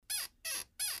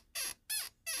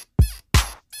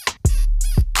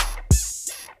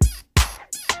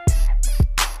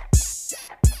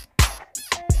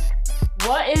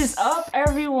What is up,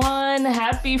 everyone?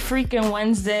 Happy freaking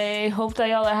Wednesday. Hope that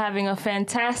y'all are having a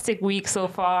fantastic week so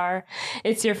far.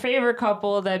 It's your favorite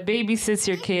couple that babysits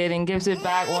your kid and gives it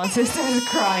back once it starts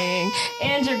crying.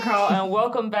 Andrew Carl, and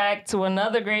welcome back to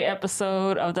another great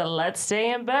episode of the Let's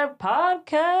Stay in Bed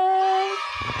podcast.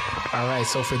 All right,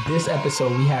 so for this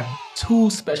episode, we have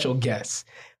two special guests.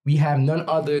 We have none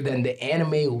other than the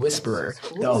Anime Whisperer,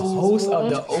 the host of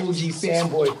the OG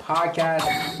Fanboy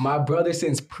podcast, my brother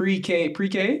since pre-K,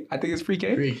 I think it's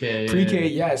pre-K? Pre-K,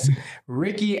 yes.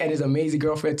 Ricky and his amazing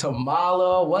girlfriend,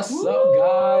 Tamala. What's up,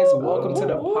 guys? Welcome to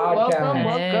the podcast.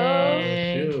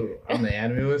 Welcome. Shoot, I'm the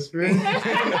Anime Whisperer.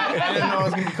 I didn't know I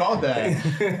was going to be called that.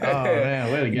 Oh,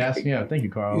 man, way to gas me up. Thank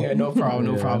you, Carl. Yeah, no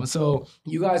problem. So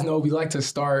you guys know we like to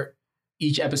start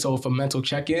each episode from mental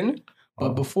check-in.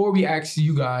 But before we ask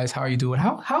you guys, how are you doing?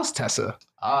 How's Tessa?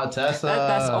 Tessa.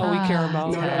 That's all we care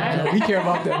about. No, we care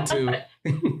about them too.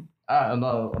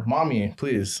 No, mommy,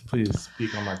 please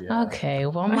speak on my behalf. Okay,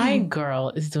 well, my girl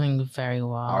is doing very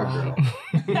well. Our girl.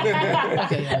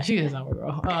 Okay, yeah, she is our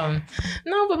girl.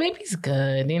 No, but baby's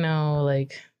good. You know,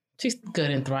 like she's good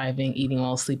and thriving, eating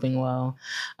well, sleeping well.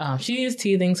 She is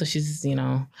teething, so she's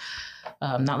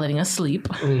not letting us sleep.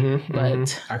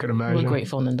 But I could imagine. we're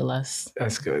grateful nonetheless.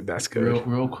 That's good.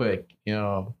 Real quick,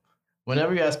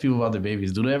 whenever you ask people about their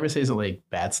babies, do they ever say some like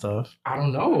bad stuff? I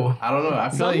don't know. I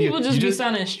feel Some like people you just be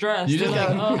sounding stressed. You just They're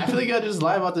gotta, I feel like you gotta just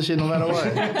lie about the shit no matter what.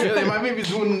 Really, my baby's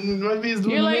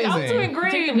doing You're like, amazing. I'm doing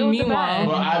great. Take the good with the bad. Meanwhile,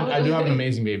 Well, I do have an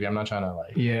amazing baby. I'm not trying to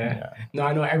like. Yeah. No,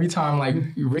 I know every time like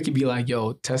Ricky be like,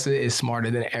 yo, Tessa is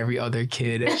smarter than every other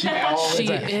kid. And she always She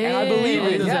like, and I believe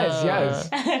it. is.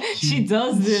 Yes. she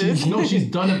does this. She's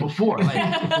done it before.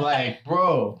 Like,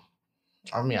 bro.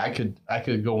 I mean, I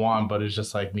could go on, but it's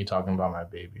just like me talking about my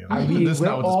baby. I mean, this is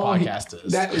not what this podcast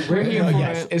is. We're here for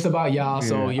yes, it's about y'all.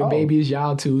 So your baby is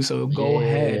y'all too. So go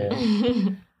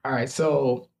ahead. All right.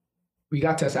 So we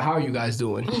got Tessa. How are you guys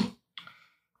doing?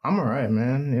 I'm all right,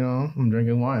 man. I'm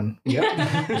drinking wine.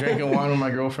 Yep. Drinking wine with my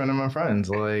girlfriend and my friends.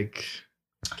 Like,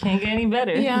 Can't get any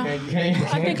better. Yeah. I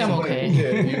think I'm okay.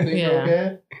 Yeah, you think you're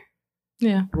okay?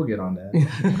 Yeah. We'll get on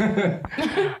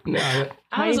that. No,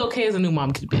 I was okay as a new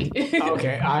mom could be.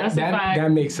 okay. That's a fact. That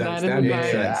makes sense. That is That a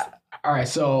makes fact. sense. All right.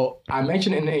 So I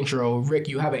mentioned in the intro, Rick,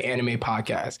 you have an anime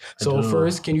podcast. So do.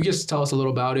 first, can you just tell us a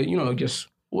little about it? Just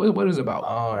what is it about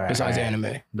All right. besides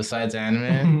anime? Besides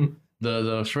anime,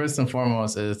 the first and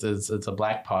foremost is it's a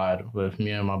black pod with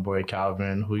me and my boy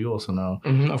Calvin, who you also know.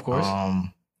 Of course.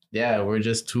 Yeah, we're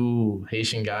just two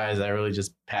Haitian guys that are really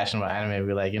just passionate about anime.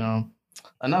 We're like,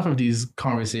 enough of these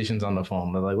conversations on the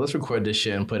phone. But like, let's record this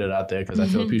shit and put it out there because I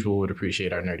feel people would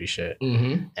appreciate our nerdy shit.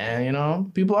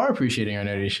 And people are appreciating our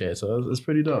nerdy shit, so it's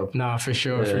pretty dope. Nah, for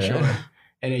sure.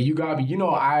 And then you got me.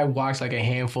 I watched like a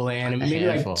handful of anime, maybe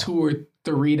handful. like 2 or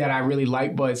 3 that I really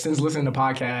like. But since listening to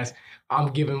podcasts, I'm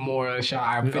giving more a shot.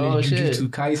 I finished Jujutsu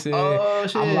Kaisen. Oh,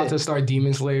 shit. I'm about to start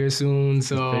Demon Slayer soon.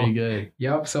 So Pretty good.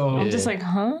 Yep. So I'm just like,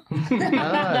 huh?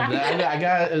 I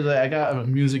got a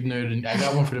music nerd. I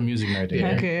got one for the music nerd here.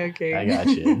 Okay. I got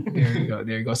you.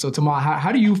 there you go. So Tamal,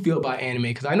 how do you feel about anime?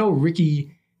 Because I know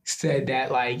Ricky said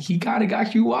that like he kind of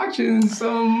got you watching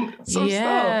some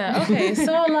stuff. Okay.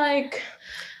 So like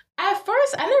at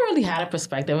first I never really had a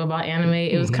perspective about anime.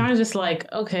 It was kind of just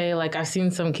like, okay, like I've seen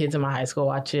some kids in my high school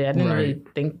watch it. I didn't really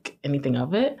think anything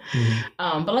of it.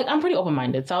 But like I'm pretty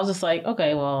open-minded. So I was just like,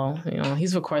 okay, well,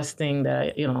 he's requesting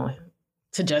that,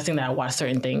 suggesting that I watch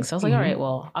certain things. So I was like, all right,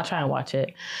 well, I'll try and watch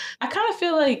it. I kind of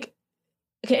feel like,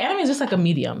 okay, anime is just like a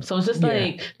medium. So it's just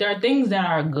like, there are things that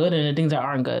are good and the things that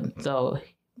aren't good. So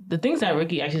the things that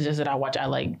Ricky actually suggested I watch, I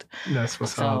liked. That's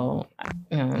what's up.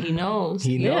 So, He knows.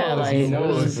 He knows. Yeah, like- he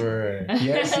knows. For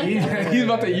Yes, he's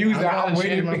about to use that. I'm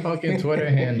waiting. my fucking Twitter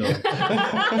handle. Like,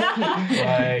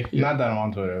 not that I'm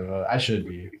on Twitter, but I should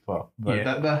be. But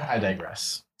Yeah. I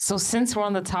digress. So since we're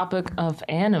on the topic of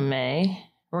anime,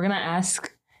 we're gonna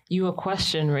ask you a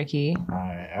question, Ricky. All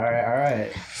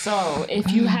right. So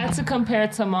if you had to compare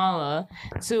Tamala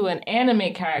to an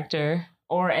anime character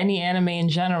or any anime in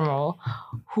general,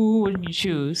 who would you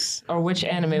choose, or which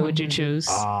anime would you choose?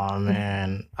 Oh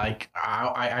man, like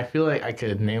I feel like I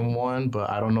could name one, but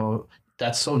I don't know.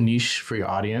 That's so niche for your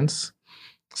audience.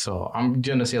 So I'm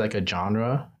gonna say like a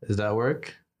genre. Does that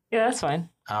work? Yeah, that's fine.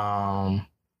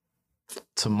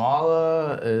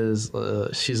 Tamala is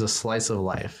she's a slice of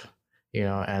life,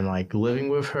 and like living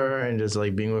with her and just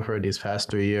like being with her these past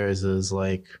 3 years is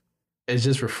like, it's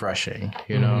just refreshing,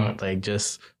 like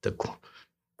just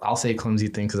I'll say clumsy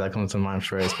thing because that comes to mind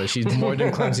first, but she's more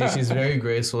than clumsy. She's very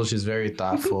graceful. She's very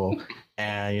thoughtful.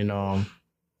 And,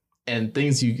 and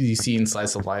things you see in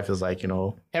slice of life is like,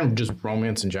 and just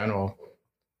romance in general.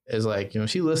 is like,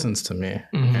 she listens to me,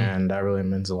 and that really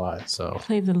means a lot. So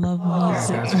Play the love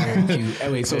music. That's very cute.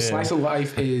 Anyway, so Slice of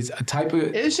Life is a type of...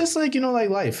 it's just like, like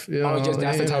life. That's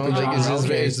the type of like, it's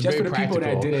genre. it's Just for very the people that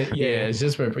practical. didn't... Yeah. It's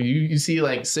just for... You see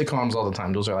like sitcoms all the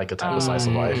time. Those are like a type of slice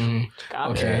of life.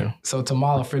 Okay. Yeah. So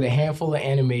Tamala, for the handful of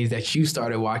animes that you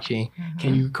started watching,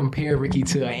 can you compare Ricky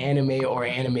to an anime or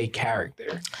an anime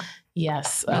character?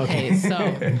 Yes. Okay. So,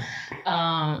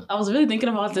 I was really thinking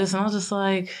about this, and I was just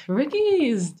like, Ricky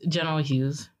is General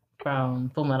Hughes from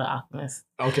Fullmetal Alchemist.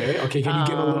 Okay. Can you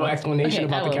give a little explanation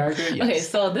about the character? Yes. Okay,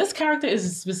 so this character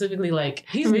is specifically like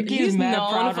he's mad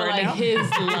known proud for right like now. his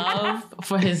love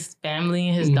for his family,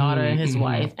 his daughter, and his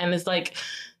wife, and it's like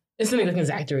it's something like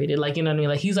exaggerated, like you know what I mean?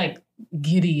 Like he's like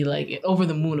giddy, like over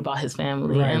the moon about his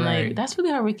family, and like that's really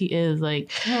how Ricky is.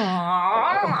 Like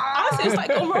honestly, it's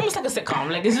like almost like a sitcom.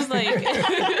 Like it's just like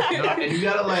And you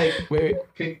gotta like Wait.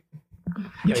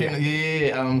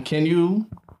 can you?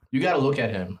 You gotta look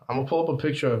at him. I'm gonna pull up a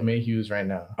picture of May Hughes right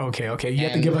now. Okay. You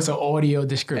have to give us an audio An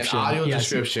description. audio Yes.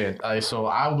 description. So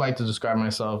I would like to describe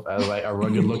myself as like a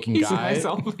rugged looking guy.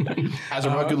 As a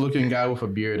rugged looking guy with a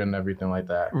beard and everything like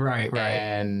that. Right.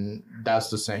 And that's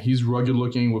the same. He's rugged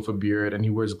looking with a beard and he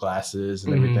wears glasses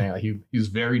and everything. Like he's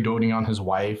very doting on his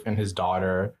wife and his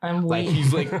daughter. I'm Like weak.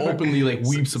 he's like openly like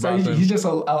weeps So about them. he's just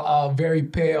a very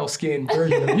pale skinned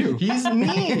version of you. He's mean.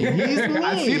 He's mean.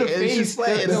 I see the It's face. just like,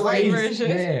 it's the like, face. version.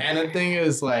 Yeah. and the thing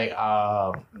is like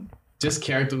just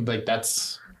character like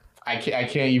that's I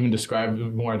can't even describe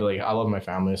it more. Like I love my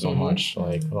family so much.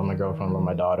 Like I love my girlfriend, I love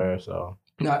my daughter. So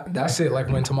No, that's it. Like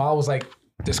when Tamala was like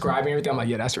describing everything, I'm like,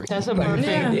 yeah, that's Ricky. That's a Like, perfect.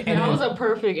 and that then, was a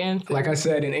perfect answer. like I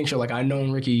said in intro, like I've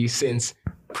known Ricky since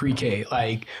pre-K.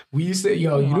 Like we used to, you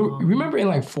remember in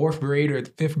like 4th grade or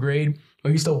 5th grade,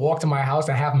 we used to walk to my house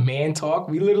and have man talk.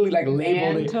 We literally like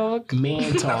labeled Man it talk.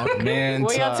 man talk. man,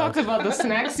 Well, y'all talked about the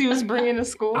snacks he was bringing to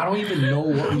school. I don't even know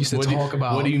what we used to talk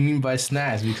about. What do you mean by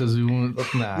snacks? Because we won't.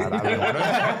 Nah,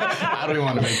 I don't even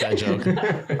want to make that joke.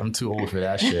 I'm too old for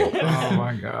that shit. Oh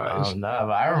my gosh. Nah,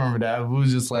 but I remember that. We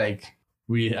was just like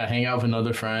I hang out with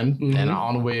another friend, and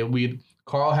on the way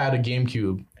Carl had a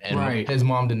GameCube, and his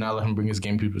mom did not let him bring his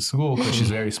GameCube to school because she's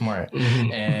very smart.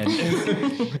 And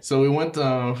so we went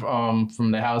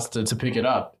from the house to pick it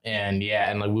up, and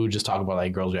like we would just talk about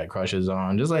like girls we had crushes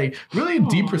on, just like really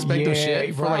deep perspective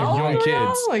shit for like young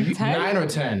kids, like 10? 9 or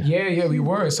 10. Yeah, we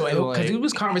were. So because Like- it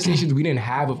was conversations we didn't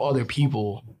have with other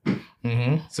people.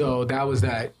 So that was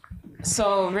that.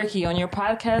 So, Ricky, on your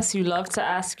podcast, you love to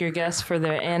ask your guests for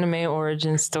their anime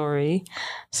origin story.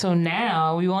 So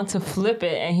now we want to flip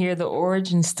it and hear the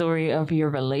origin story of your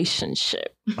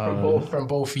relationship. From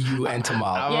both you and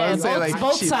Tamala. Yeah,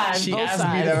 both sides. She both asked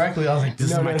sides. me directly. I was like,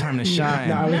 "This is my time to shine."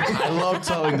 No, I love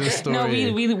telling this story. No,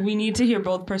 we need to hear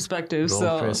both perspectives.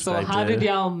 Both So how did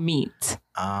y'all meet?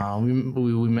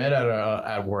 We met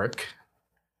at work.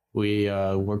 We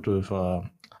worked with.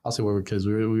 I'll say work because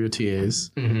we were TAs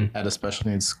at a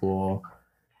special needs school,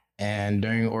 and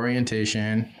during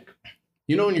orientation,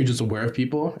 when you're just aware of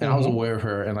people, and I was aware of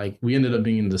her, and like we ended up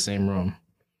being in the same room,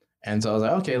 and so I was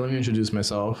like, okay, let me introduce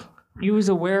myself. You was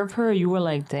aware of her? Or you were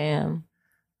like, damn.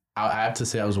 I have to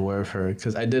say I was aware of her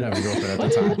because I did have a girlfriend at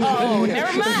the time. Oh,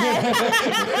 never mind.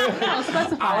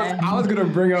 I was gonna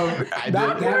bring up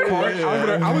that part.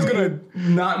 I was gonna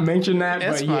not mention that.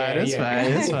 It's but fine. yeah,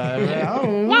 It's yeah.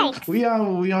 fine. We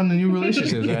on the new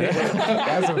relationships, right?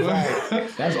 That's a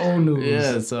fact. That's old news.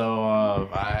 Yeah. So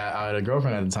I had a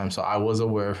girlfriend at the time, so I was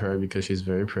aware of her because she's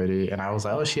very pretty, and I was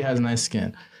like, oh, she has nice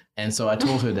skin, and so I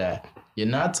told her that you're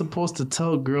not supposed to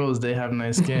tell girls they have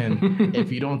nice skin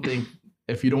if you don't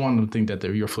want them to think that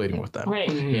you're flirting with them. Right.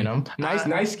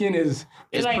 Nice skin is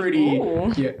like, pretty.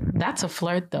 ooh. Yeah. that's a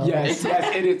flirt though. Yes,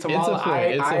 it is. Tamala,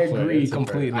 I agree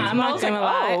completely. I'm not gonna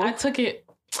lie. oh.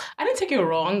 I didn't take it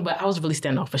wrong, but I was really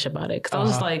standoffish about it because I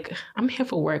was like, "I'm here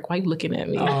for work. Why are you looking at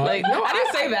me?" Like, no, I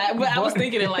didn't say that, but I was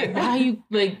thinking it like, "Why are you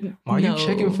like? Why are you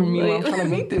checking for me when I'm Like- trying to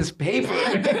make this paper?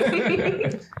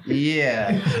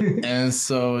 Yeah. And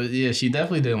so she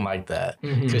definitely didn't like that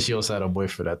because she also had a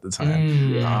boyfriend at the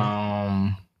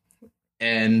time.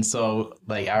 And so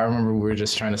like I remember we were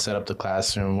just trying to set up the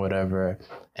classroom, whatever,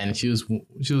 and she was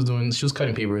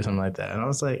cutting paper or something like that. And I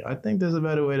was like, I think there's a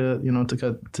better way to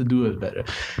do it better.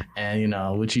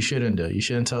 And which you shouldn't do. You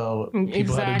shouldn't tell people how to do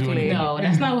Exactly. anything. No,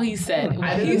 that's not what he said.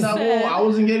 I He didn't know. said- I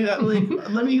wasn't getting that. Like,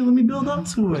 let me build up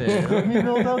to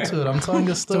it. I'm telling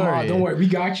a story. Tamala, don't worry, we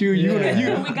got you. You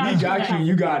Yeah. got you.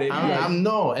 You got it. I'm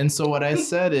no. And so what I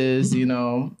said is,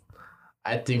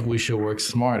 I think we should work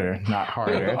smarter, not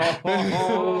harder.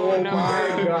 Oh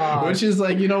my God. Which is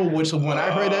like, when I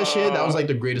heard that shit, that was like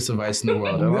the greatest advice in the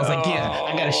world. And I was like, yeah,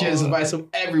 I gotta share this advice with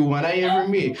everyone, not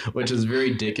even me, which is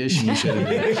very dickish and you shouldn't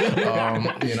do.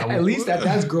 At least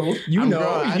that's growth. I know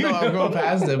I'm growing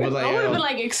past it, but like, I would have been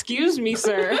like, excuse me,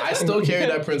 sir. I still carry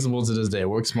that principle to this day.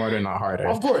 Work smarter, not harder.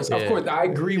 Of course. I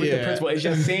agree with the principle. It's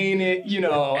just saying it,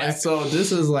 And so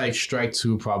this is like strike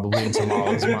 2 probably in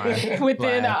Tamala's mind.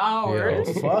 Within an hour.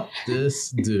 Fuck this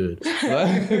dude.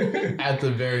 At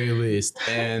the very least.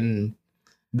 And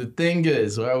the thing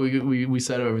is, we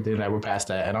said everything that we're past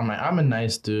that. And I'm like, I'm a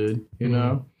nice dude, you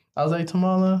know? I was like,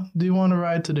 Tamala, do you want to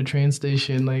ride to the train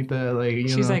station like that? Like,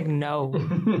 She's like, no.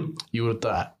 You would have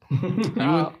thought.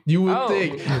 You would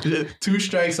think 2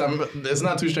 strikes. It's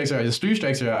not 2 strikes are out. It's 3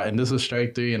 strikes are out, and this was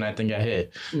strike 3, and I think I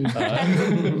hit.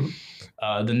 The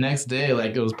next day,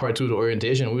 like it was part 2 of the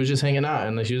orientation. We was just hanging out,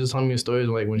 and like, she was just telling me stories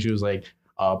like when she was like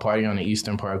partying on the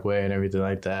Eastern Parkway and everything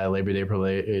like that, Labor Day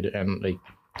parade, and like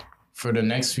for the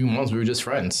next few months we were just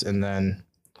friends, and then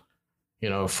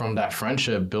from that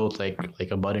friendship built like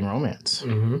a budding romance,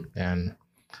 and.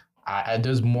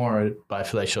 There's more, but I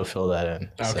feel like she'll fill that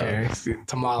in. Okay. So.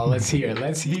 Tamala, let's hear.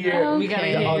 We gotta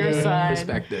hear your side.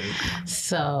 Perspective.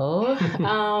 So,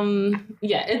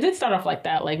 it did start off like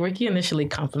that. Like Ricky initially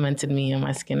complimented me on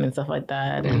my skin and stuff like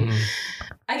that. And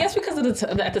I guess because of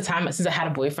at the time, since I had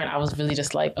a boyfriend, I was really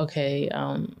just like, okay,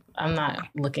 I'm not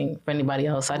looking for anybody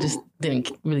else. I just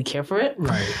didn't really care for it.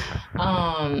 Right.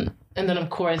 And then, of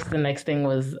course, the next thing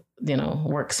was,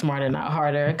 work smarter, not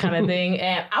harder kind of thing.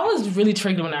 And I was really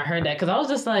triggered when I heard that because I was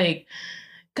just like,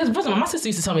 because first of all, my sister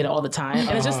used to tell me that all the time.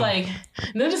 And it's just like,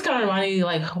 and it just kind of reminded me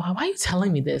like, why are you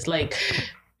telling me this? Like,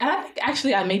 and I think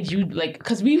actually I made you like,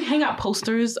 because we hang out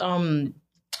posters, and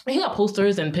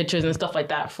pictures and stuff like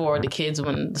that for the kids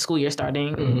when the school year's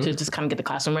starting to just kind of get the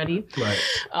classroom ready. Right.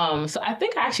 So I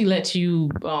think I actually let you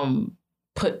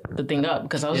put the thing up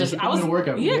because I was because I was like,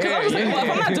 well,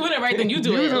 if I'm not doing it right, then you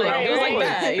do it. Like, it was like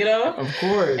that, Of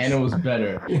course. And it was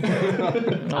better.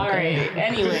 All right.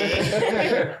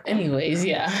 Anyways,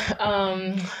 yeah.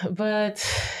 But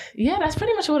yeah, that's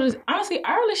pretty much what it is. Honestly,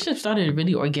 our relationship started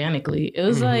really organically. It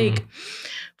was like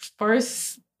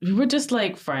first we were just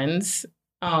like friends.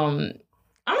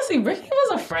 Honestly, Ricky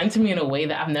was a friend to me in a way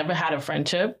that I've never had a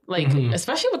friendship. Like,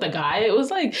 especially with a guy, it was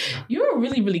like, you were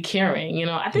really, really caring.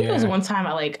 I think there was one time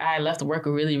I left work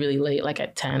really, really late, like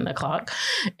at 10 o'clock.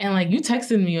 And like, you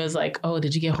texted me, it was like, oh,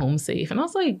 did you get home safe? And I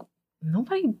was like,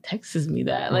 nobody texts me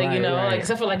that. Like, like,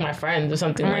 except for like my friends or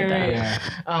something like that. Yeah.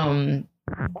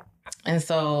 And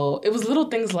so it was little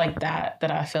things like that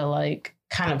I feel like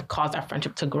kind of caused our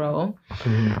friendship to grow.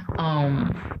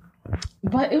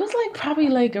 But it was like probably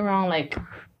like around like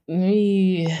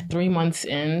maybe 3 months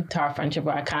into our friendship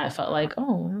where I kind of felt like,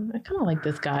 oh, I kind of like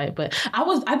this guy. But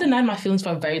I denied my feelings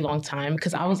for a very long time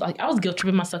because I was guilt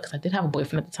tripping myself because I did have a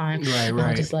boyfriend at the time. Right. And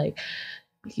I was just like,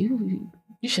 you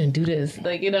shouldn't do this.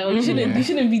 Like, you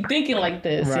shouldn't be thinking like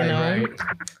this, Right.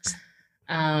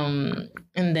 And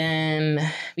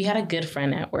then we had a good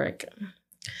friend at work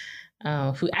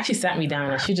who actually sat me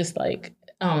down and she just like,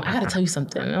 I gotta tell you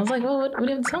something. And I was like, well, what do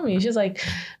you have to tell me? She's like,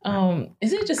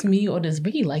 is it just me or does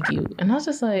Ricky like you? And I was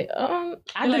just like,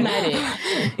 I denied it.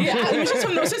 Yeah, I was just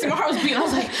no, seriously, my heart was beating. I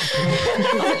was like,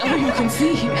 oh, you can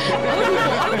see.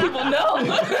 Other people know.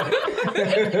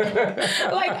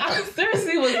 Like, I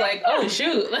seriously was like, oh,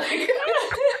 shoot. Like,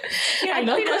 yeah, I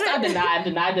know. I denied.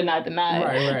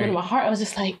 Right. But in my heart, I was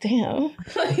just like, damn.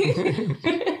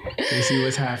 They see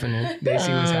what's happening.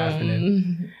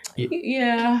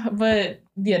 Yeah, but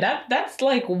yeah, that's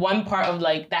like one part of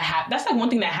like that. That's like one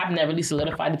thing that happened that really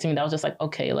solidified it to me. That was just like,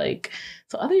 okay, like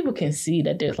so other people can see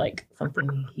that there's like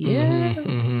something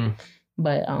here.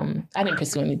 But I didn't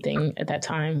pursue anything at that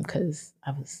time because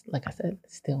I was, like I said,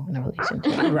 still in a relationship.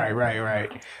 Right. Why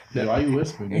are you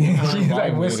whispering? She's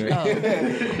like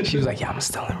whispering. She was like, yeah, I'm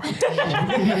still in a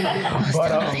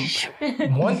relationship.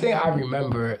 But one thing I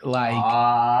remember, like,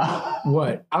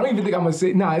 what? I don't even think I'm going to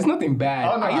say, it's nothing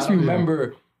bad. I just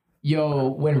remember,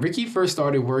 when Ricky first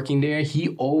started working there,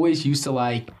 he always used to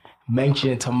like,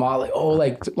 mention Tamala,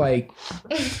 like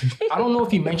I don't know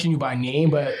if he mentioned you by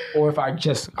name, or if I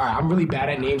just, I'm really bad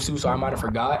at names too, so I might have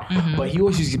forgot. But he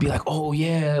always used to be like, oh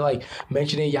yeah, like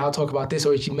mentioning y'all talk about this,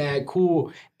 or is she mad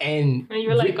cool? And you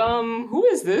were like, who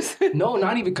is this? No,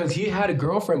 not even because he had a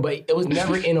girlfriend, but it was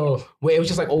never in a way. It was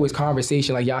just like always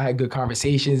conversation, like y'all had good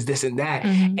conversations, this and that.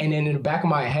 And then in the back of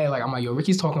my head, like I'm like,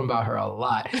 Ricky's talking about her a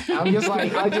lot. I'm just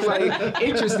like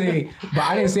interesting, but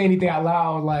I didn't say anything out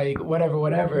loud, like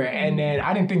whatever. And then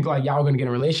I didn't think like y'all were gonna get in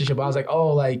a relationship. I was like,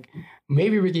 oh, like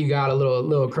maybe Ricky got a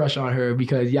little crush on her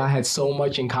because y'all had so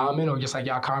much in common, or just like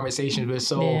y'all conversations were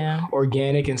so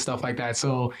organic and stuff like that.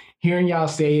 So hearing y'all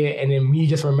say it, and then me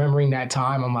just remembering that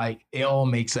time, I'm like, it all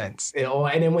makes sense.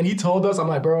 And then when he told us, I'm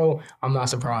like, bro, I'm not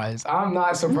surprised. I'm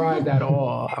not surprised at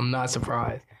all. I'm not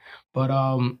surprised. But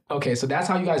okay, so that's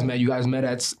how you guys met. You guys met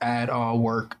at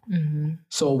work. Mm-hmm.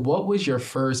 So what was your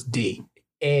first date?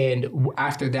 And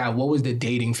after that, what was the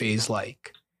dating phase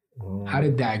like? How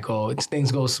did that go? Did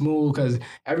things go smooth? Because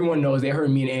everyone knows, they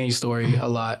heard me and Annie's story a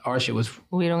lot. Our shit was...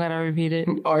 We don't gotta repeat it.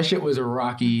 Our shit was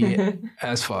rocky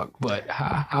as fuck. But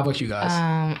how about you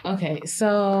guys? Okay,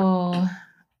 so...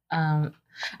 as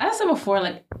I said before,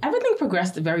 like, everything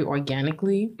progressed very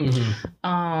organically.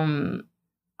 Mm-hmm.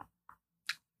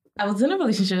 I was in a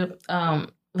relationship...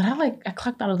 but I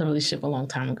clocked out of the relationship a long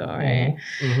time ago, right?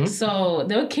 Mm-hmm. So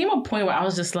there came a point where I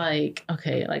was just like,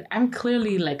 okay, like I'm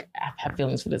clearly like, I have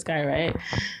feelings for this guy, right?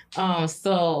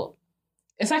 So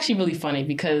it's actually really funny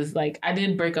because like I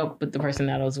did break up with the person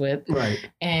that I was with. Right.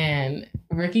 And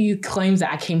Ricky claims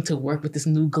that I came to work with this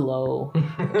new glow.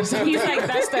 So he's like,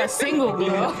 that's that single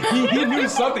glow. he knew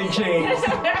something changed.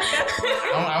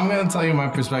 I'm going to tell you my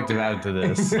perspective after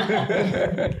this.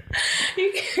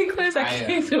 He claims I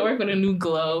came to work with a new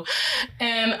glow.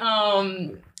 And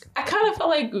I kind of felt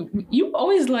like you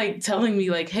always like telling me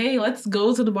like, hey, let's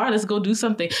go to the bar, let's go do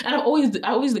something. And I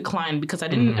always declined because I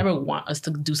didn't ever want us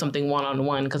to do something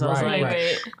one-on-one because I was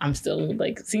I'm still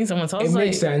like seeing someone. So I was it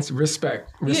makes sense.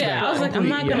 Respect. Yeah, I was like, I'm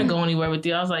not gonna go anywhere with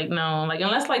you. I was like, no, like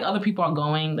unless like other people are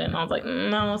going, then I was like,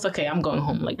 no, it's okay. I'm going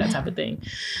home, like that type of thing.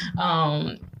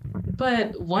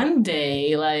 But one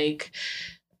day, like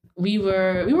we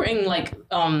were in like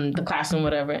the classroom,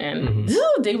 whatever, and this is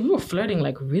the day we were flirting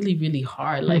like really, really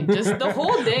hard. Like just the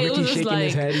whole day it was just like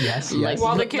his head. Yes, like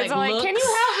while the kids are like, can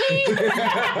you help me?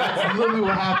 That's literally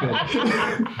what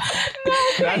happened.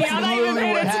 That's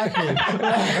literally what happened.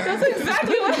 That's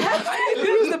exactly what happened.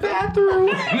 It was the bathroom.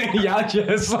 Y'all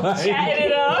just like chatted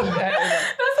it up.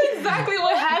 That's exactly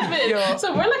what happened. Yo.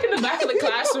 So we're like in the back of the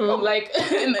classroom, like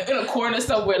in a corner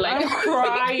somewhere, like I'm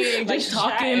crying, like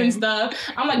talking and stuff.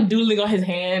 I'm like doodling on his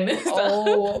hand and stuff.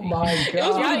 Oh my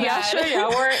god! Y'all sure y'all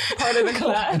weren't part of the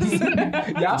class?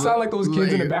 Y'all sound like those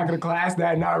kids in the back of the class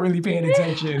that not really paying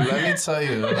attention. Let me tell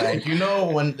you, like, you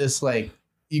know when it's like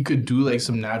you could do like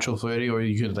some natural flirty, or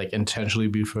you could like intentionally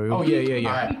be flirty. Oh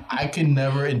yeah. I can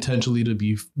never intentionally to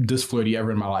be this flirty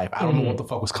ever in my life. I don't know what the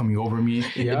fuck was coming over me.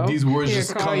 Yep. These words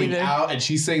just coming out, and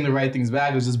she's saying the right things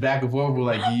back. It was just back and forth. We're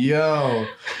like, yo,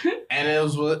 and it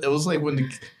was like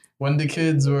when the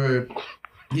kids were.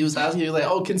 He was asking you like,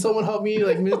 oh, can someone help me?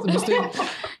 Like, Mr.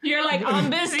 You're like, I'm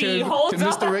busy. Hold can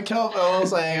up. Mr. Rick help? I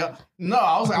was like, no.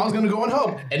 I was gonna go and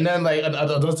help. And then like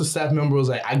the staff member was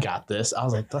like, I got this. I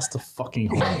was like, that's the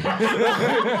fucking homie.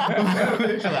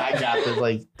 I got this.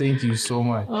 Like, thank you so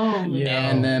much. Oh yeah.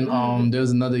 And then there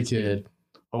was another kid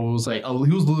who was like,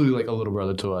 he was literally like a little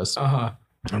brother to us.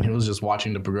 And he was just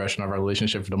watching the progression of our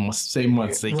relationship for the same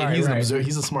months. Like,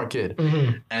 he's a smart kid.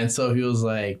 Mm-hmm. And so he was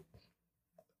like,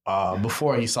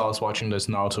 before he saw us watching this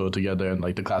Naruto together in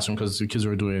like the classroom because the kids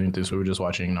were doing anything, so we were just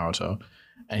watching Naruto.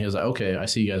 And he was like, okay, I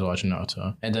see you guys watching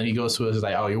Naruto. And then he goes to us, he's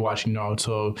like, oh, you're watching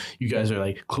Naruto. You guys are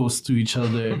like close to each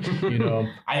other. You know,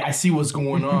 I see what's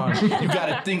going on. You got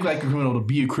to think like a criminal to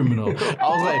be a criminal. I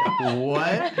was like,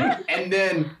 what? And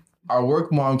then our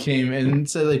work mom came and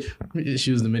said, like,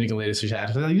 she was the Dominican lady, so she had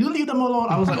to say, like, you leave them alone.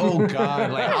 I was like, oh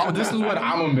God, like, this is what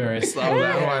I'm embarrassed. I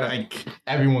was like,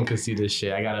 everyone could see this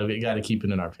shit. I gotta keep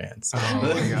it in our pants. Oh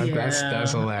my God,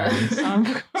 that's hilarious.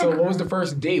 So what was the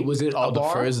first date? Was it a bar? The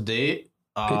first date?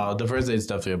 The first date is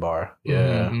definitely a bar.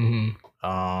 Yeah. Mm-hmm.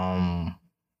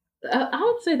 I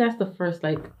would say that's the first,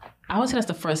 like, I would say that's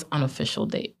the first unofficial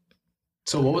date.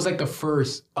 So what was like the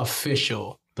first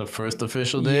official? The first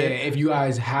official date? Yeah, if you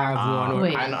guys have one. Or,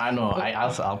 I know.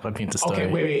 I'll paint the story.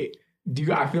 Okay, wait.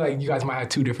 I feel like you guys might have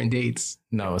two different dates.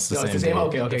 No, it's the same. It's the same.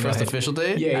 Date. Okay. The first official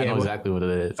date? Yeah, I know exactly what it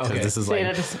is. Okay. This is say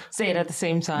it at the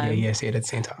same time. Yeah, say it at the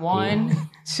same time. 1,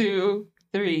 2,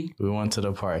 3. We went to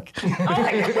the park. We went to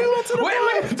the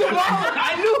park. Tomorrow.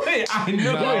 I knew it.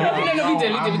 No, we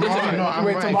did. No, I'm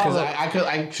right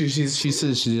because she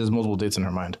says she has multiple dates in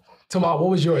her mind. Tamal, what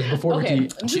was yours before Ricky?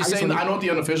 She's saying I know what the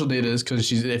unofficial date is because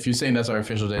if you're saying that's our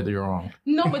official date, then you're wrong.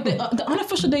 No, but the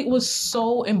unofficial date was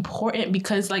so important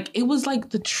because like it was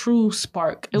like the true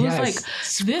spark. It was like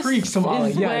this is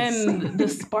when the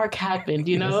spark happened.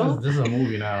 You know, this is a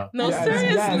movie now. No,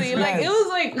 seriously, it was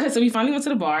like okay. So we finally went to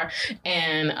the bar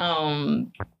and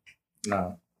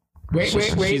no. Wait.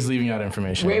 She's leaving out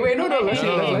information. Wait.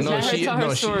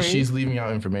 No. She's leaving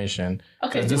out information.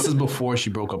 Okay. This is before she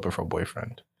broke up with her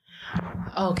boyfriend.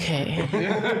 Okay.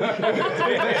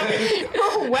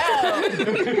 Oh, wow.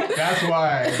 That's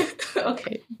why.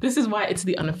 Okay. This is why it's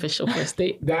the unofficial first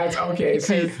date. That's okay.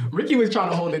 See, Ricky was trying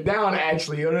to hold it down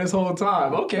actually this whole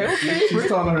time. Okay. She's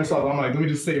telling on herself. I'm like, let me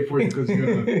just say it for you because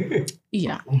you're gonna.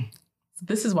 Yeah.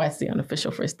 This is why it's the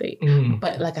unofficial first date.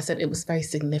 But like I said, it was very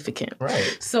significant.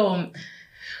 Right. So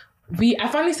I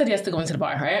finally said yes to going to the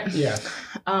bar, right? Yeah.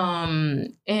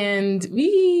 And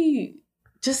we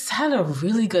just had a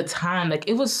really good time. Like,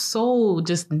 it was so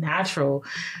just natural.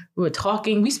 We were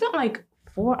talking. We spent like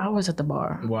 4 hours at the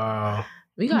bar. Wow.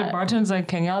 We The got bartender's like,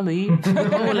 can y'all leave? we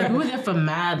were there for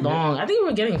mad long. I think we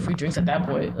were getting free drinks at that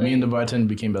point. Me and the bartender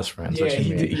became best friends. Yeah,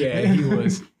 he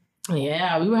was.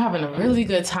 Yeah, we were having a really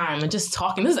good time and just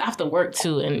talking. This is after work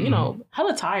too, and you know,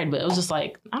 hella tired, but it was just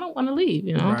like, I don't want to leave,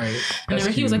 you know. Right. And then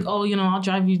Ricky was like, "Oh, you know, I'll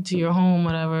drive you to your home,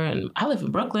 whatever." And I live in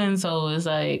Brooklyn, so it's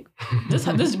like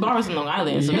this bar is in Long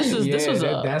Island, so this was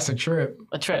that's a trip.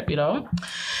 a trip, you know.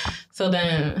 So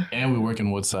then, And we work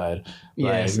in Woodside.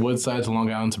 Yes. Like, Woodside to Long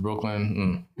Island to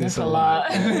Brooklyn. That's a lot.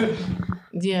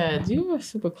 yeah, you were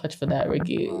super clutch for that,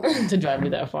 Ricky, to drive me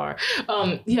that far.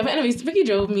 Yeah, but anyways, Ricky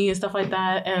drove me and stuff like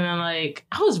that, and then like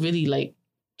I was really like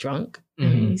drunk,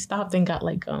 and he stopped and got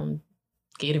like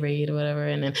Gatorade or whatever,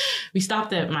 and then we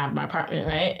stopped at my apartment,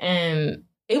 right, and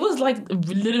it was like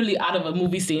literally out of a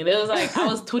movie scene. It was like I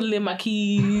was twiddling my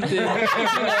keys, and, you know,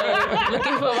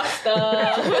 looking for my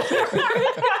stuff.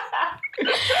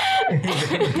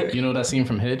 You know that scene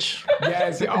from Hitch?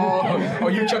 Yes. Oh,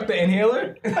 you chucked the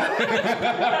inhaler? He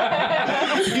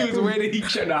was waiting. He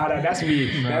chucked. Nah, that's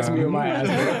me. That's me with my ass.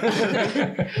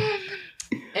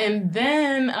 And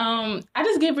then I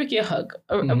just gave Ricky a hug,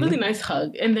 a really nice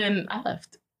hug, and then I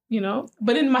left. You know,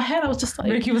 but in my head I was just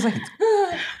like, Ricky was like,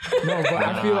 No, but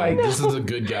I feel like this is a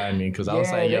good guy in me because I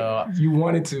was like, yo, you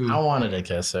wanted to. I wanted to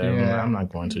kiss her. Yeah. I'm not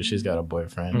going to. She's got a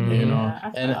boyfriend, you know.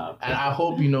 Yeah, And I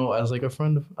hope, you know, as like a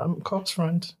friend, I'm a close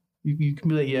friend. You can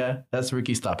be like, yeah, that's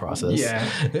Ricky's thought process. Yeah.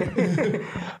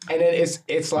 And then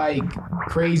it's like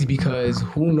crazy because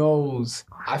who knows?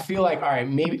 I feel like, all right,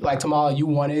 maybe like Tamala, you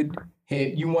wanted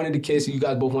to kiss, you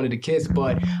guys both wanted to kiss,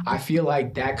 but I feel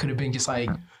like that could have been just like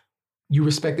you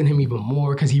respecting him even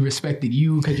more because he respected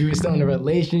you because you were still in a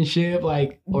relationship,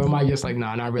 like, or am I just like,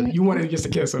 nah, not really? You wanted just to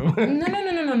kiss him.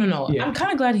 No. Yeah. I'm kind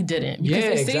of glad he didn't because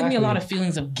it saved me a lot of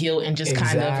feelings of guilt and just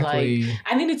kind of like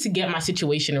I needed to get my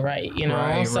situation right, you know.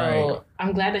 Right.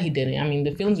 I'm glad that he didn't. I mean,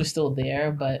 the feelings were still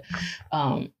there, but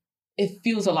it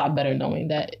feels a lot better knowing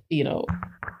that, you know,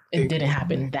 it didn't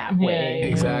happen that way.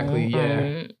 Exactly.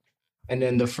 Yeah. And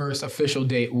then the first official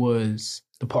date was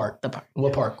the park.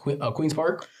 What park? Queens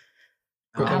Park?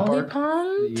 Alley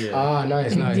Pond? Yeah. Ah,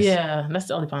 nice. Yeah, that's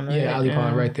the Alley Pond, right? Yeah, Alley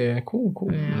Pond right there. Cool.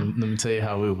 Yeah. Let me tell you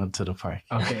how we went to the park.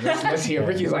 Okay, let's hear.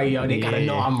 Ricky's like, yo, they gotta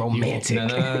know I'm romantic.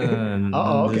 No.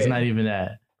 Okay. It's not even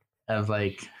that. I was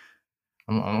like,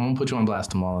 I'm gonna put you on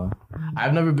blast tomorrow.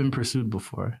 I've never been pursued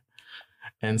before.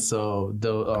 And so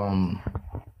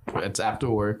it's after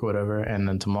work, whatever, and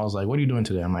then Tamal's like, "What are you doing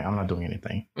today?" I'm like, "I'm not doing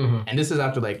anything." Mm-hmm. And this is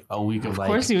after like a week of like.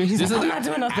 of course you. He's This like, is I'm not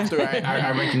doing nothing. after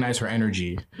I recognize her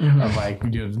energy of like,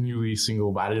 you're newly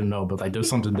single, but I didn't know, but like there's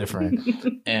something different.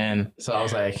 And so I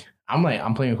was like, I'm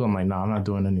playing it cool. I'm like, no, I'm not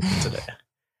doing anything today.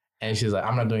 And she's like,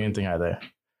 I'm not doing anything either.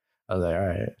 I was like, all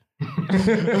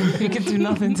right. We could do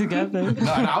nothing together.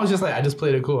 No, and I was just like, I just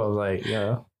played it cool. I was like,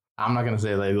 yeah. I'm not gonna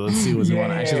say like, let's see what's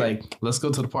going on. And she's like, let's go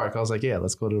to the park. I was like, yeah,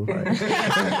 let's go to the park.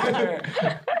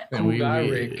 And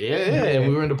and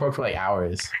we were in the park for like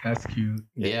hours. That's cute.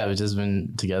 Yeah, we've just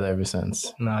been together ever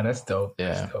since. Nah, that's dope.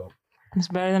 Yeah. That's dope. It's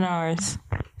better than ours.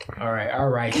 All right.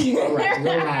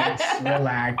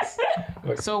 Relax.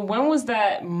 So when was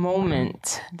that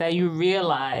moment that you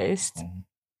realized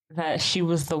that she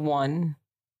was the one?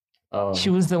 She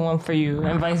was the one for you,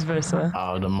 and vice versa.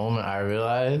 Oh, the moment I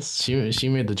realized she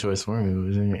made the choice for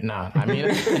me. Nah, I mean,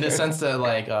 in the sense that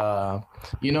like,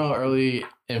 you know, early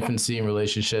infancy in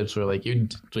relationships where like you're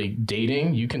like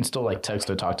dating, you can still like text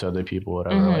or talk to other people,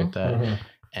 whatever, like that. Mm-hmm.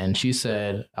 And she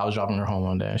said, I was dropping her home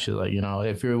one day, and she's like, you know,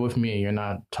 if you're with me, you're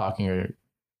not talking or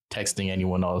texting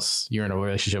anyone else. You're in a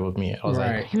relationship with me. I was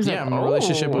like, he was yeah, I'm in a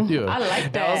relationship with you. I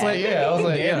like that. I was like,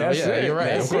 yeah, you're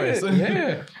right, of course.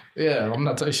 Yeah. Yeah, I'm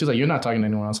not. She's like, you're not talking to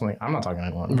anyone else. I'm like, I'm not talking to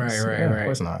anyone else. Right. Of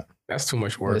course not. That's too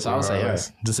much work. So I was like,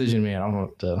 yes, decision made. I'm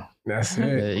the. That's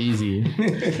it. Easy.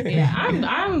 Yeah,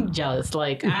 I'm jealous.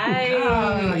 Like you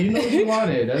know what you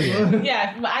wanted. That's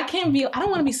yeah, but I can't be. I don't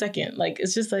want to be second. Like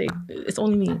it's just like it's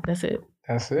only me. That's it.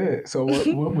 That's it. So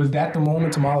what was that the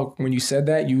moment, Tamala, when you said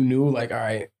that you knew like, all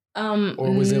right?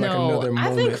 Or was it like another moment?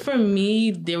 I think for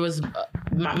me there was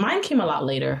mine came a lot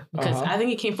later because Uh-huh. I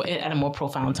think it came at a more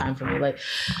profound time for me. Like,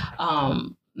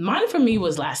 mine for me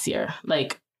was last year.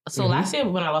 Like, so last year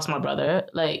when I lost my brother,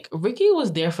 like Ricky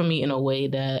was there for me in a way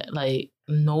that like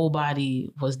nobody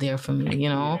was there for me, you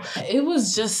know? It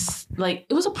was just like,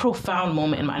 it was a profound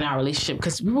moment in our relationship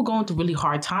because we were going through really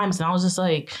hard times. And I was just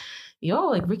like, yo,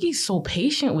 like Ricky's so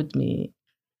patient with me.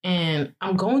 And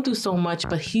I'm going through so much,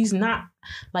 but he's not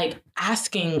like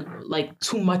asking like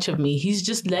too much of me. He's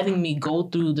just letting me go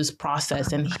through this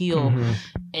process and heal.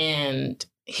 And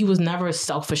he was never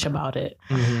selfish about it.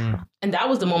 And that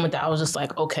was the moment that I was just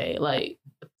like, okay, like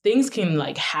things can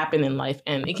like happen in life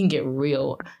and it can get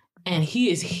real. And he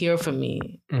is here for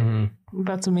me. You're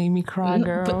about to make me cry,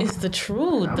 girl. But it's the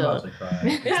truth. I'm about to cry.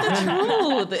 It's the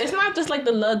truth. It's not just like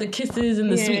the love, the kisses,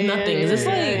 and the sweet nothings. It's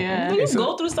like when you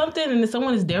go through something and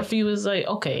someone is there for you, it's like,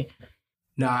 okay.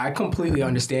 Nah, I completely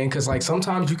understand because like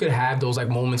sometimes you could have those like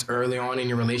moments early on in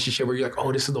your relationship where you're like,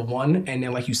 oh, this is the one. And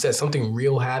then like you said, something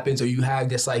real happens or you have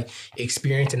this like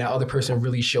experience and that other person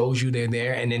really shows you they're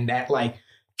there. And then that like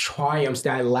triumphs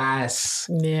that last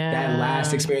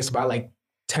experience by like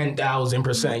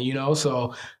 10,000%, you know?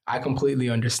 So I completely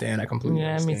understand.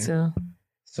 Yeah, me too.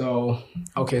 So,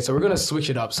 okay, so we're going to switch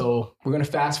it up. So we're going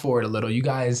to fast forward a little. You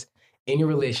guys in your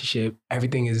relationship,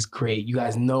 everything is great. You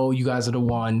guys know you guys are the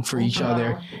one for each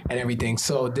other and everything.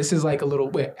 So this is like a little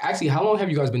bit, actually, how long have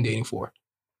you guys been dating for?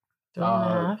 As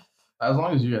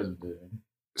long as you guys have been dating.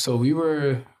 So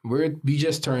we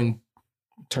just turned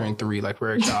 3, like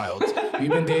we're a child.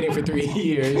 We've been dating for 3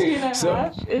 years.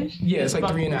 3.5-ish? Yeah, it's like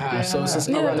 3.5. So it's just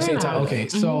around the same time. Okay,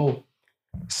 so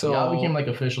y'all became like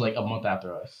official like a month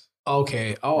after us.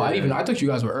 Okay. Oh, I thought you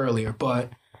guys were earlier, but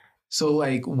so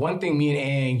like one thing me and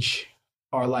Ange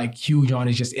are like huge on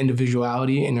is just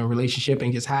individuality in a relationship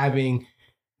and just having,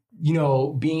 you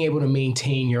know, being able to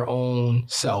maintain your own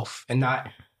self and not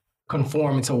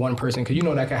conform into one person. Cause you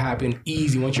know that can happen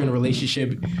easy once you're in a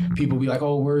relationship. People be like,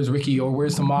 oh, where's Ricky or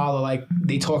where's Tamala? Like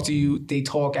they talk to you, they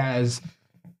talk as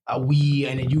a we,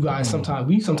 and then you guys sometimes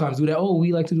do that. Oh,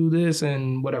 we like to do this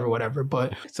and whatever.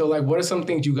 But so like, what are some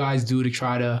things you guys do to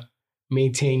try to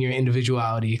maintain your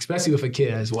individuality, especially with a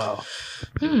kid as well?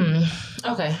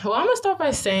 Okay. Well, I'm gonna start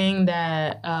by saying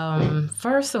that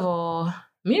first of all,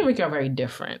 me and Ricky are very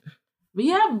different. We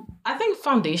have, I think,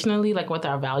 foundationally, like with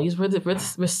our values, we're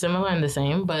similar and the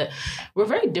same, but we're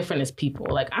very different as people.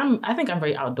 Like I think I'm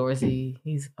very outdoorsy.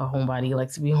 He's a homebody. He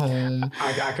likes to be home.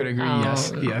 I could agree.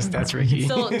 Yes, that's Ricky.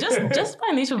 So just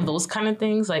by nature of those kind of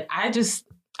things, like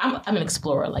I'm an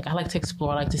explorer. Like I like to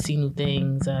explore. I like to see new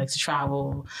things. I like to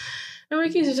travel. And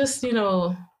Ricky's just, you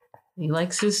know, he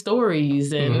likes his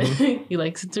stories and he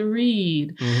likes to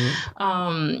read.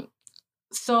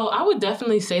 So I would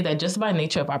definitely say that just by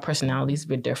nature of our personalities,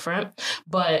 we're different.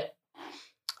 But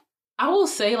I will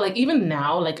say, like, even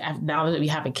now, like, now that we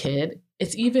have a kid,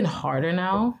 it's even harder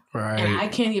now. Right. And I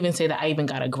can't even say that I even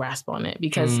got a grasp on it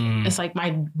because it's like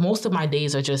most of my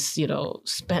days are just, you know,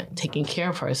 spent taking care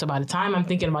of her. So by the time I'm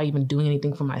thinking about even doing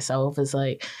anything for myself, it's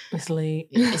like... It's late.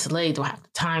 It's late. Do I have the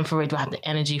time for it? Do I have the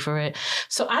energy for it?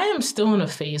 So I am still in a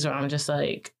phase where I'm just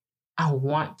like, I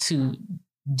want to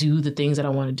do the things that I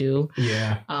want to do.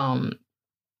 Yeah.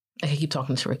 Like I keep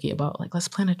talking to Ricky about like, let's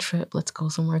plan a trip. Let's go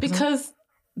somewhere. Because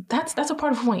that's a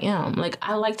part of who I am. Like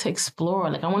I like to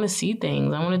explore. Like I want to see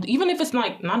things. I want to, even if it's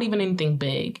like not even anything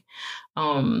big,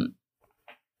 the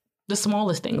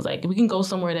smallest things. Like we can go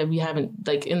somewhere that we haven't,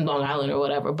 like in Long Island or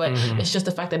whatever. But it's just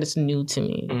the fact that it's new to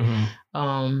me.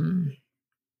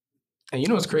 And you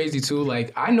know what's crazy too?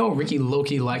 Like, I know Ricky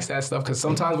low-key likes that stuff because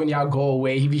sometimes when y'all go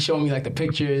away, he be showing me like the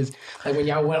pictures. Like when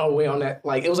y'all went away on that,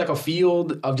 like it was like a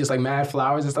field of just like mad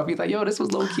flowers and stuff. He's like, yo, this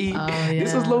was low-key.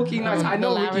 This was low-key nice. I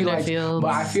know Ricky likes it,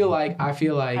 but I feel like.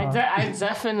 I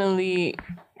definitely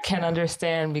can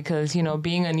understand because, you know,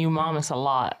 being a new mom is a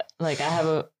lot. Like I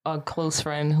have a close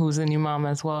friend who's a new mom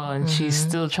as well. And she's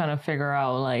still trying to figure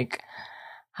out like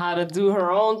how to do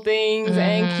her own things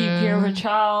and keep care of her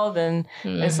child, and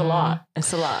it's a lot.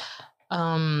 It's a lot.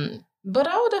 But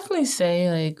I would definitely say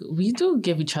like we do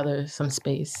give each other some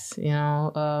space. You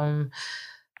know,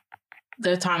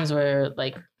 there are times where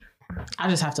like I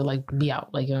just have to like be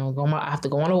out. Like, you know, I have to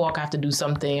go on a walk. I have to do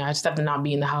something. I just have to not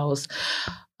be in the house.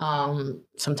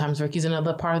 Sometimes Ricky's in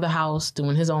another part of the house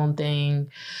doing his own thing.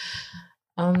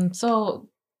 So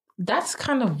that's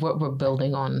kind of what we're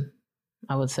building on,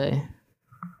 I would say.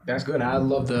 That's good. I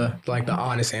love the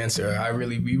honest answer.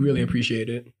 We really appreciate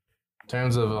it. In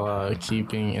terms of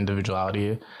keeping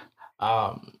individuality,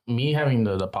 me having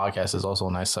the podcast is also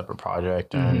a nice separate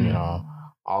project, and you know,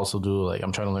 I also do like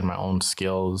I'm trying to learn my own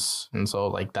skills, and so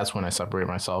like that's when I separate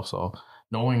myself. So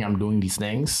knowing I'm doing these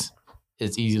things,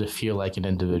 it's easy to feel like an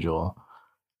individual,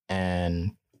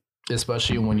 and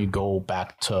especially when you go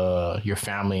back to your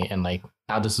family and like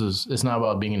now it's not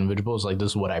about being an individual. It's like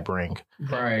this is what I bring,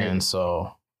 Right. and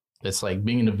so it's like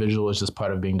being an individual is just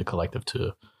part of being the collective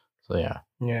too. So yeah.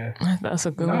 That's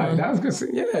a good No, one. that's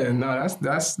good. Yeah, no,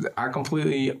 that's I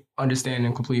completely understand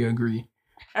and completely agree.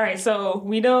 All right, so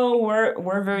we know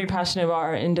we're very passionate about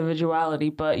our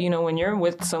individuality, but you know, when you're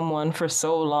with someone for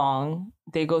so long,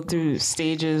 they go through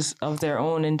stages of their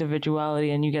own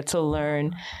individuality and you get to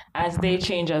learn as they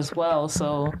change as well.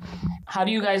 So how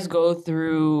do you guys go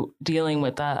through dealing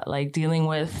with that? Like dealing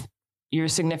with your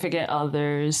significant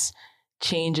others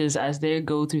changes as they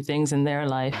go through things in their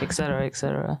life, et cetera, et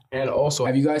cetera. And also,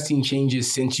 have you guys seen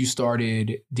changes since you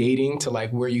started dating to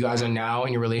like where you guys are now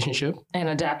in your relationship? And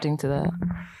adapting to that.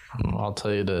 I'll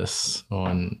tell you this: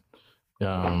 when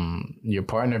your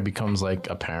partner becomes like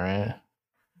a parent,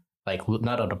 like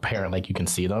not a parent like you can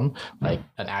see them, like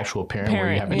an actual parent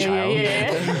where you have a child.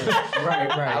 Yeah. Right.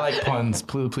 I like puns.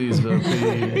 Please, Bill,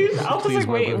 please. I was please like,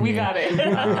 work wait, with we me. got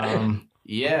it.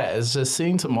 Yeah, it's just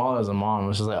seeing Tamal as a mom.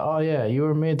 It's just like, oh yeah, you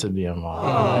were made to be a mom.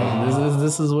 Like,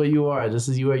 this is what you are. This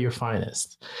is you at your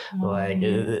finest. Like,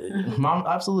 mom,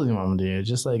 absolutely, mom, dear.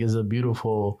 Just like it's a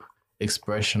beautiful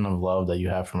expression of love that you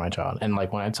have for my child. And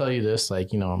like when I tell you this,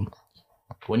 like, you know,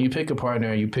 when you pick a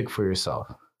partner, you pick for yourself,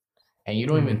 and you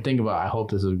don't even think about, I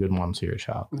hope this is a good mom to your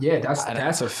child. Yeah,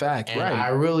 that's a fact. And Right. I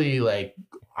really like.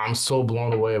 I'm so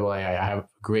blown away by like I have a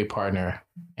great partner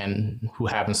and who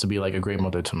happens to be like a great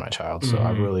mother to my child. So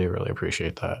I really, really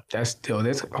appreciate that. That's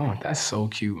so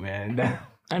cute, man.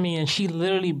 I mean, she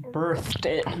literally birthed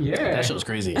it. Yeah. That shit was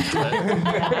crazy.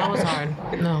 That was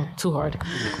hard. No, too hard.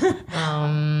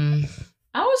 I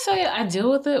would say I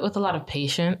deal with it with a lot of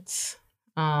patience.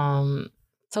 So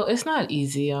it's not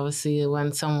easy, obviously,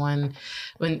 when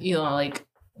you know, like,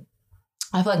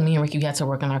 I feel like me and Ricky, we had to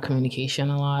work on our communication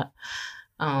a lot.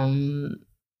 And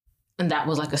that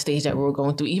was like a stage that we were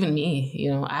going through. Even me,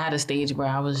 you know, I had a stage where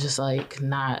I was just like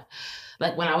not,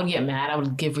 like when I would get mad, I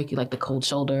would give Ricky like the cold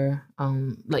shoulder.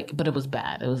 But it was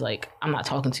bad. It was like, I'm not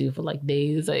talking to you for like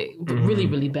days, like really,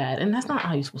 really bad. And that's not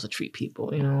how you're supposed to treat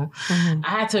people, you know? I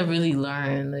had to really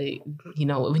learn, like, you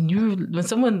know, when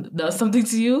someone does something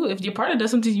to you, if your partner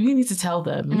does something to you, you need to tell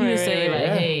them. You need to say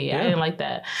like, hey, I didn't like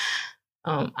that.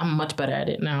 I'm much better at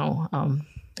it now.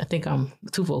 I think I'm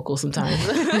too vocal sometimes.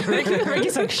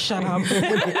 Ricky's like, shut up.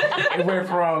 It went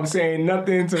from saying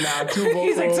nothing to now too vocal.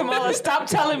 He's like, Tamala, stop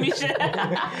telling me shit.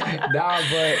 Nah,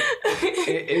 but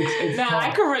it's Nah, tough.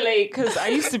 I could relate because I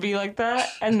used to be like that.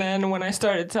 And then when I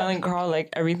started telling Carl like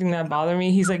everything that bothered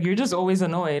me, he's like, you're just always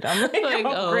annoyed. I'm like,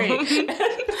 oh, great.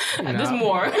 There's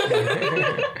more.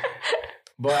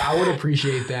 But I would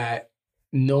appreciate that,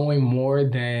 knowing more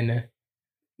than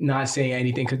not saying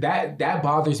anything, because that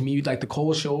bothers me. Like the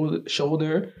cold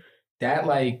shoulder, that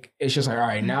like it's just like, all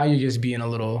right, now you're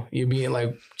being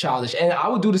like childish. And I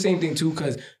would do the same thing too,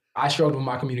 because I struggled with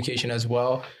my communication as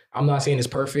well. I'm not saying it's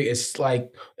perfect. It's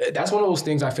like that's one of those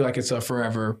things I feel like it's a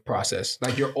forever process.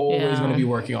 Like you're always going to be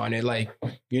working on it. Like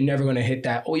you're never going to hit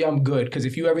that, oh yeah, I'm good. Because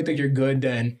if you ever think you're good,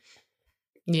 then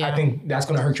I think that's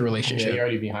going to hurt your relationship. Yeah, you're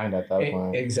already behind at that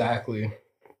point. Exactly.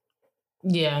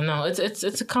 Yeah, no, it's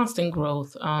a constant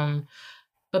growth.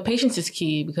 But patience is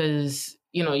key because,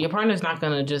 you know, your partner's not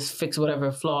gonna just fix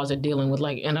whatever flaws they're dealing with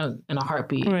like in a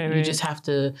heartbeat. Right. You just have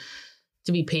to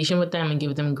be patient with them and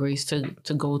give them grace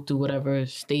to go through whatever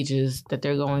stages that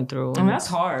they're going through. And that's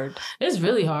hard. It's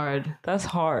really hard. That's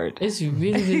hard. It's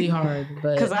really, really hard.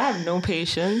 But Because I have no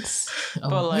patience.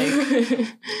 But like,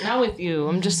 not with you.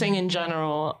 I'm just saying in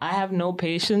general, I have no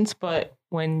patience. But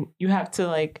when you have to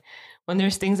like, when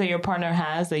there's things that your partner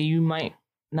has that you might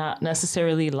not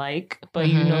necessarily like, but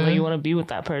you know that you want to be with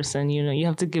that person, you know, you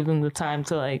have to give them the time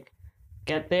to like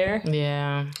get there.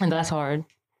 Yeah. And that's hard.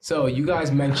 So you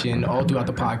guys mentioned all throughout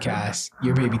the podcast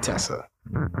your baby Tessa.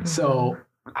 So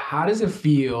how does it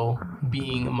feel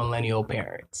being millennial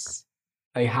parents?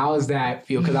 Like, how does that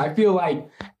feel? Because I feel like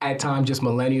at times just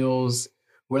millennials,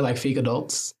 we're like fake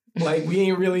adults. Like we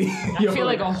ain't really. I feel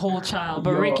like a whole child.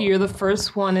 But Ricky, you're the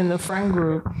first one in the friend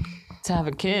group to have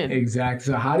a kid. Exactly.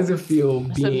 So how does it feel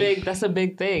That's a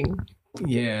big thing.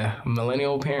 Yeah,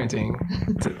 millennial parenting.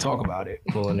 To talk about it.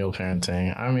 Millennial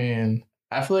parenting. I mean,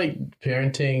 I feel like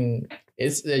parenting,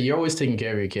 you're always taking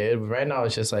care of your kid, but right now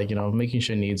it's just like, you know, making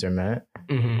sure needs are met.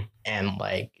 And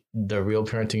like the real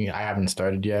parenting, I haven't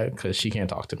started yet because she can't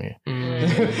talk to me.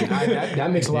 That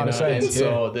makes a lot of sense. And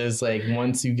so there's like,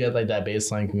 once you get like that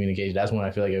baseline communication, that's when I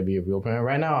feel like I'd be a real parent.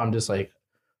 Right now, I'm just like,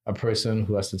 a person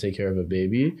who has to take care of a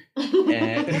baby.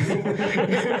 And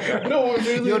no,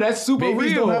 Yo, that's super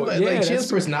babies real. don't have, Yeah, like she has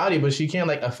that's personality, but she can't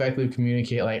like effectively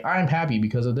communicate like I'm happy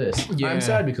because of this. Yeah. I'm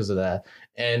sad because of that.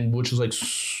 And which was like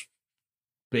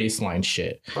baseline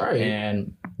shit. right.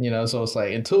 And so it's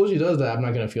like until she does that, I'm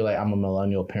not gonna feel like I'm a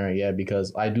millennial parent yet,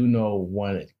 because I do know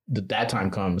when that time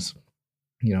comes,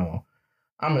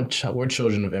 we're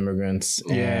children of immigrants,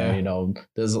 and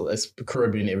there's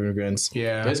Caribbean immigrants.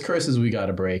 Yeah. There's curses we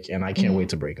gotta break, and I can't wait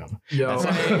to break them. Yo, That's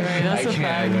a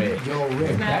fact. wait. Yo,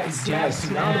 Rick, Snaps, yes,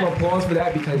 snaps, round of applause for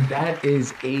that, because that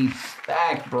is a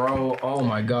fact, bro. Oh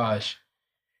my gosh.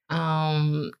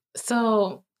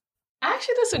 So I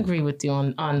actually disagree with you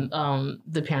on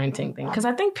the parenting thing, because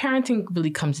I think parenting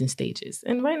really comes in stages,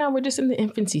 and right now we're just in the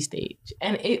infancy stage,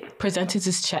 and it presents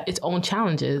its own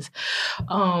challenges.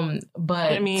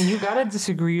 But I mean, you gotta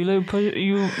disagree.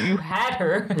 You had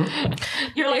her.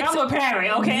 You're like, I'm a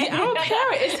parent, okay? I'm a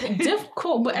parent. It's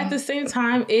difficult, but at the same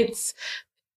time, it's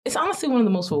honestly one of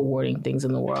the most rewarding things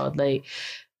in the world. Like,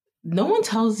 no one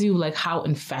tells you like how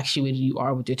infatuated you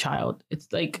are with your child. It's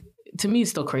like, to me, it's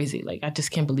still crazy. Like, I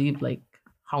just can't believe like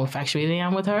how infatuated I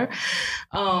am with her.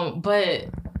 But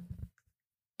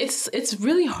it's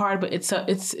really hard. But it's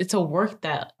a work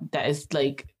that is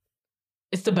like,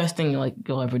 it's the best thing like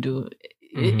you'll ever do.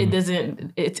 It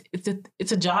doesn't.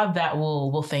 It's a job that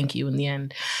will thank you in the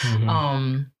end.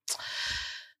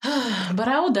 But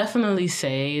I will definitely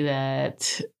say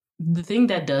that the thing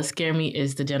that does scare me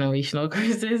is the generational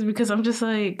curses, because I'm just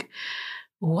like,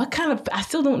 I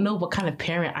still don't know what kind of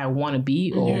parent I want to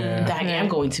be, or that I am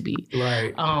going to be.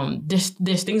 Right.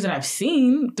 There's things that I've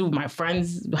seen through my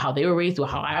friends, how they were raised, or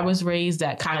how I was raised,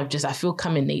 that kind of just, I feel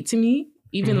come innate to me.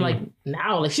 Even like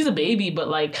now, like she's a baby, but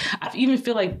like I even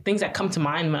feel like things that come to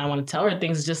mind when I want to tell her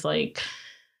things is just like,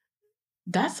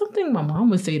 that's something my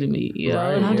mom would say to me, you know?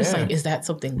 Right, and I'm just like, is that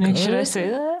something Like, good? should I say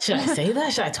that? Should I say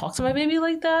that? Should I talk to my baby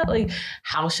like that? Like,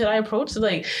 how should I approach it?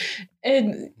 Like,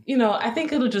 and I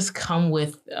think it'll just come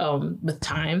with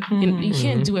time. You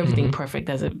can't do everything perfect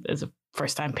as a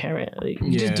first time parent. Like,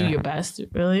 you just do your best,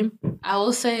 really. I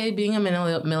will say, being a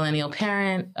millennial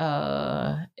parent,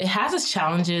 it has its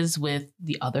challenges with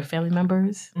the other family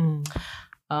members.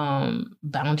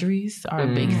 Boundaries are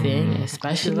a big thing,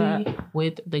 especially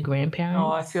with the grandparents.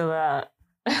 Oh, I feel that.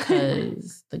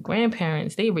 Because the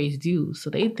grandparents, they raised you, so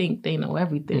they think they know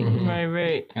everything.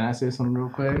 Right. Can I say something real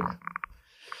quick?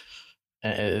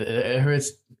 It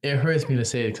hurts me to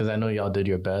say it, because I know y'all did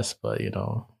your best, but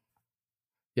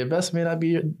your best may not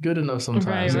be good enough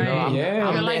sometimes. Right.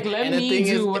 I'm like, let me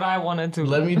do what I want to do.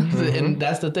 Let me, and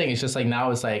that's the thing. It's just like,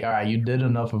 now it's like, all right, you did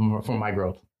enough for my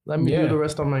growth. Let me do the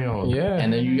rest on my own. Yeah.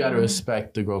 And then you got to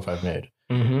respect the growth I've made.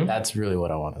 That's really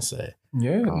what I want to say.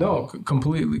 Yeah. No,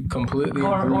 completely.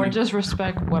 Or just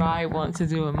respect what I want to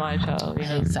do with my child.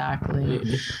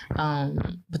 Exactly.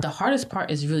 But the hardest part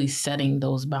is really setting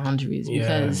those boundaries,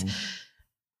 because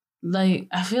like,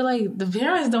 I feel like the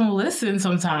parents don't listen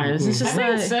sometimes. It's just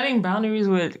like setting boundaries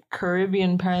with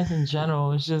Caribbean parents in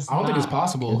general is just. I don't think it's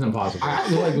possible. It's impossible.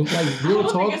 Like real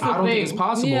talk. I don't think it's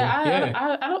possible. Yeah,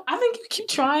 I think you keep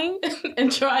trying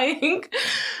and trying,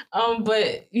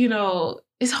 but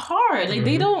it's hard. Like,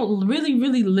 they don't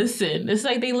really listen. It's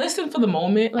like they listen for the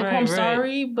moment. Like, I'm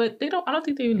sorry, but they don't. I don't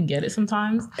think they even get it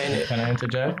sometimes. And can I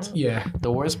interject? Yeah.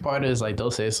 The worst part is like,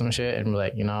 they'll say some shit and be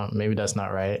like, maybe that's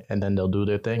not right, and then they'll do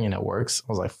their thing and it works.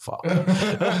 I was like, fuck.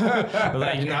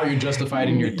 Like, now you're justified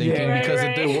in your thinking because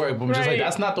it did work. But I'm just like,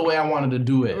 that's not the way I wanted to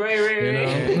do it.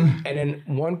 Right. And then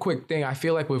one quick thing, I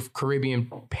feel like with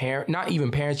Caribbean not even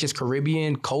parents, just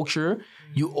Caribbean culture,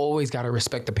 you always got to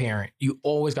respect the parent. You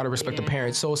always got to respect the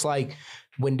parent. So it's like,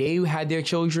 when they had their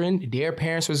children, their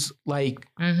parents was like,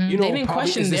 they didn't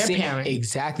question their parent.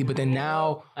 Exactly. But then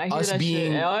now, I hear us that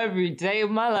being shit every day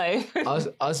of my life.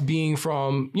 us being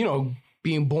from,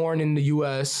 being born in the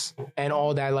U.S. and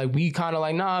all that, like, we kind of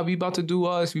like, nah, we about to do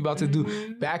us. We about to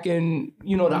do back in,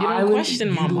 the island. Question,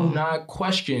 you mama. do not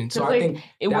question. So like, I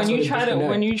think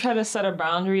when you try to set a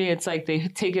boundary, it's like they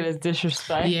take it as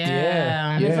disrespect.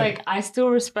 Yeah. And it's like, I still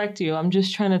respect you. I'm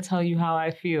just trying to tell you how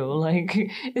I feel. Like,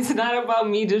 it's not about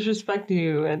me disrespecting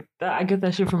you. And I get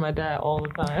that shit from my dad all the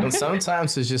time. And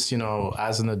sometimes it's just,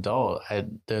 as an adult,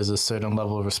 there's a certain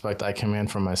level of respect I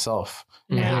command for myself.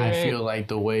 And I feel like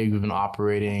the way you've been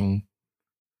operating,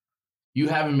 you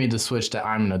haven't made the switch that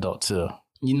I'm an adult too.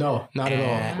 Not at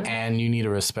all. And you need to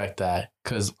respect that.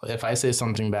 Because if I say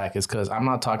something back, it's because I'm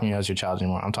not talking to you as your child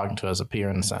anymore. I'm talking to you as a peer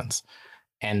in a sense.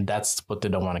 And that's what they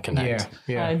don't want to connect.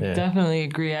 I definitely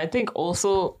agree. I think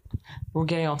also, we're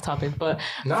getting off topic, but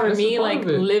for this me, is part like, of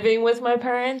it. living with my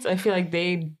parents, I feel like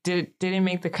they didn't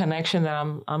make the connection that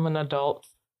I'm an adult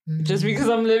Just because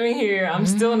I'm living here, I'm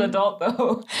still an adult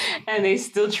though. And they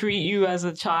still treat you as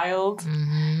a child.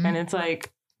 And it's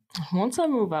like, once I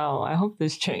move out, I hope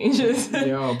this changes.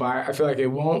 Yo, but I feel like it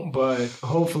won't, but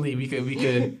hopefully we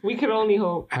could only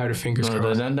hope. Have the fingers crossed.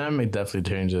 The dynamic definitely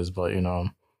changes, but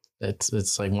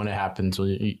it's like when it happens,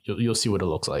 you'll see what it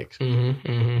looks like.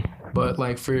 But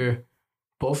like for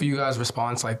both of you guys'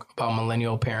 response, like about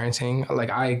millennial parenting, like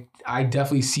I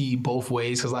definitely see both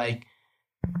ways, because like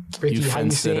Ricky, You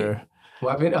fence sitter.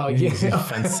 Weapon? Oh yeah,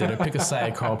 fence sitter. Pick a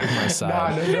side, Carl. Pick my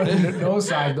side. No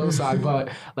side. But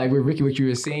like with Ricky, what you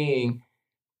were saying,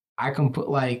 I can put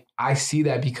I see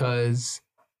that because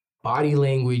body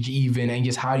language even, and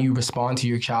just how you respond to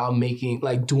your child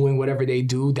doing whatever they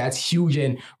do, that's huge.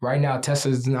 And right now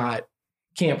Tessa's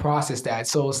can't process that.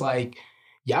 So it's like,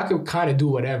 y'all could kind of do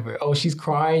whatever. Oh, she's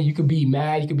crying. You could be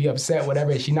mad. You could be upset,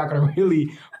 whatever. She's not going to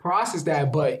really process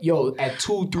that. But yo, at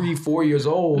 2, 3, 4 years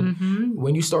old,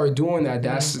 when you start doing that,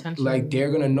 that's like, they're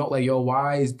going to know like, yo,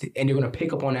 and they're going to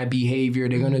pick up on that behavior.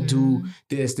 They're going to do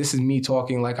this. This is me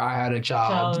talking like I had a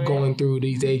child going through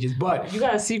these ages. But you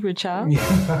got a secret child?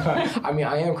 I mean,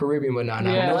 I am Caribbean, but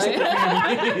no secret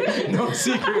family. No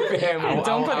secret family.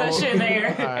 Don't put that shit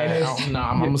there.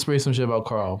 I'm going to spray some shit about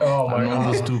Carl. Oh my I've known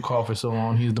God. this dude Carl for so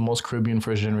long. He's the most Caribbean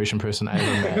first generation person I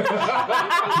ever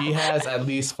met. He has at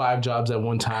least 5 jobs at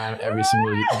one time every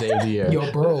single day of the year. Yo,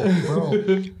 bro.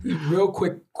 Real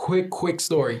quick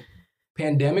story.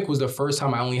 Pandemic was the first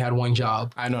time I only had one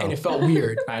job. I know. And it felt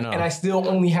weird. I know. And I still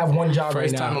only have one job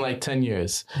First right now. time in like 10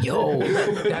 years. Yo.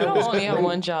 I don't only have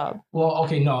one job. Well,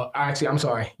 okay, no. Actually, I'm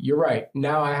sorry. You're right.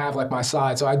 Now I have like my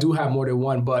side. So I do have more than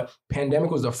one. But pandemic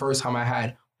was the first time I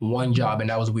had one job, and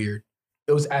that was weird.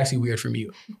 It was actually weird for me.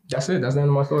 That's it. That's the end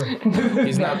of my story.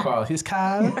 He's not Carl. He's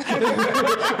Kyle.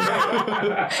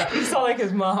 You sound like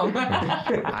his mom.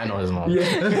 I know his mom.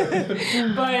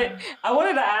 Yeah. But I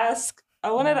wanted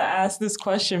to ask this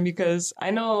question because I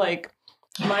know like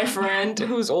my friend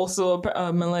who's also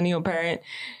a millennial parent,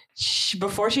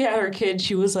 before she had her kid,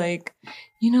 she was like,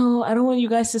 I don't want you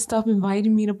guys to stop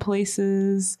inviting me to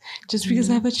places just because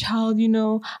I have a child,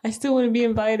 I still want to be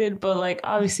invited. But like,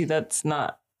 obviously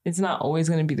it's not always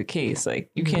going to be the case. Like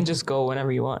you can't just go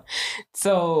whenever you want.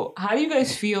 So how do you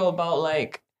guys feel about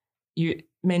like you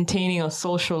maintaining a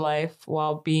social life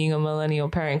while being a millennial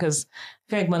parent? Because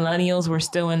I feel like millennials, we're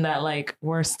still in that like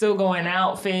we're still going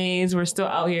out phase. We're still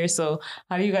out here. So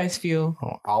how do you guys feel?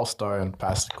 I'll start and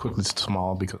pass quickly to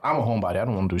Small because I'm a homebody. I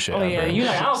don't want to do shit. Oh yeah, you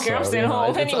like I don't care. I'm staying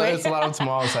home anyway. It's a lot of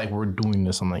Small. It's like we're doing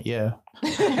this. I'm like, yeah.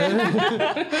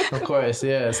 Of course,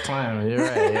 yeah. It's time. You're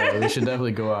right. Yeah, we should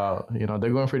definitely go out. They're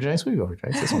going for drinks. We go for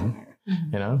drinks. It's fine.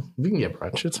 We can get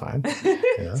brunch. It's fine.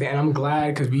 And I'm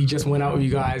glad because we just went out with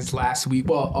you guys last week.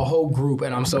 Well, a whole group,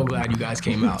 and I'm so glad you guys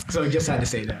came out. So I just had to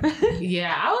say that.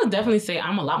 Yeah, I would definitely say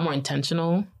I'm a lot more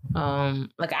intentional.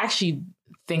 Like I actually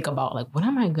think about like when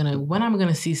am I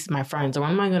gonna see my friends, or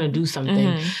when am I gonna do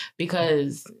something?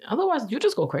 Because otherwise you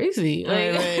just go crazy.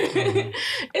 Like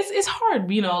it's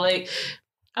hard, like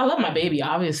I love my baby,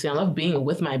 obviously. I love being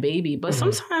with my baby, but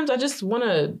sometimes I just want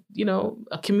to,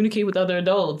 communicate with other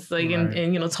adults, like,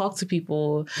 and talk to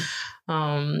people.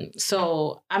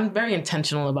 So I'm very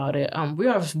intentional about it. We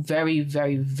are very,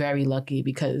 very, very lucky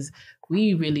because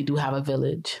we really do have a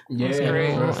village. Yeah,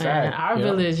 and our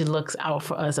village looks out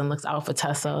for us and looks out for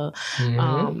Tessa.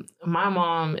 My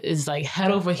mom is like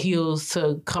head over heels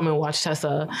to come and watch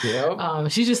Tessa.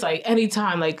 Yep. She's just like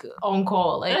anytime, like on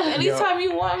call, like anytime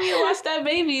you want me to watch that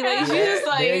baby, like she's just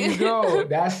like, there you go.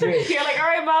 That's it. You're like, all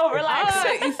right, mom, relax.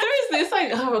 Seriously, it's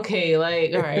like, oh, okay,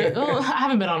 like, all right. Oh, I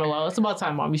haven't been on in a while. It's about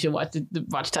time, mom. You should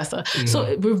watch Tessa.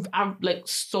 So I'm like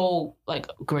so like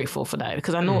grateful for that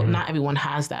because I know not everyone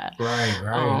has that. Right.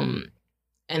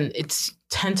 And it's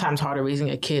 10 times harder raising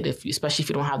a kid, especially if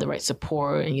you don't have the right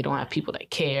support and you don't have people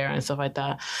that care and stuff like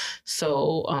that.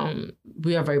 So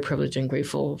we are very privileged and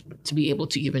grateful to be able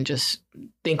to even just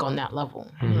think on that level.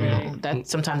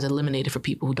 That's sometimes eliminated for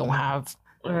people who don't have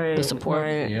the support.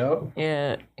 Right. Yep.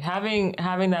 Yeah. Having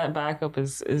that backup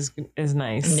is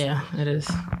nice. Yeah, it is.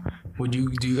 Do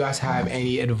you guys have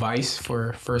any advice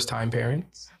for first-time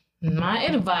parents? My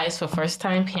advice for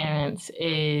first-time parents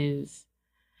is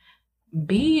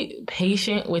be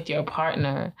patient with your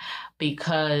partner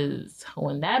because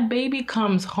when that baby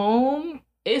comes home,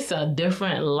 it's a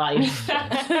different life.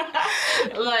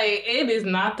 Like, it is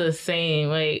not the same.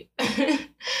 Like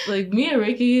me and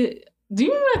Ricky, do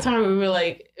you remember that time we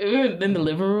were in the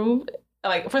living room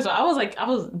like, first of all,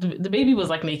 the baby was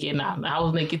like naked, and I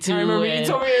was naked too. I remember you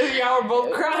told me y'all were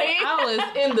both crying. I was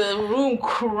in the room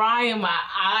crying my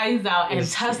eyes out, and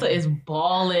Tessa is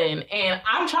bawling, and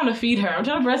I'm trying to feed her. I'm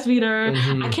trying to breastfeed her.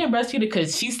 I can't breastfeed her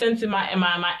because she's sensing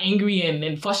my angry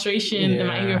and frustration, and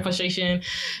my anger and frustration.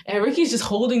 And Ricky's just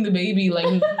holding the baby,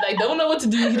 like don't know what to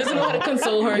do. He doesn't know how to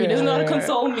console her. He doesn't know how to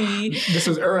console me. This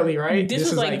was early, right? This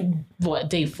was like what,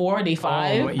 day 4, day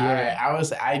 5? Oh, yeah,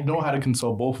 I know how to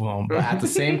console both of them, but at the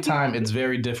same time, it's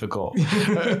very difficult.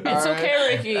 It's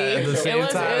okay, Ricky. At the same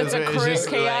time, it's a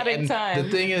chaotic time. The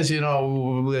thing is,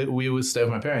 we would stay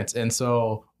with my parents, and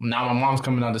so now my mom's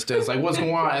coming down the stairs, like, what's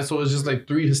going on? And so it's just like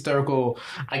 3 hysterical,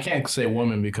 I can't say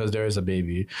women because there is a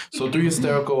baby. So 3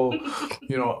 hysterical,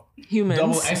 humans.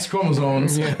 Double X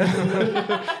chromosomes.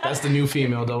 That's the new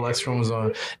female, double X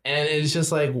chromosome. And it's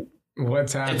just like,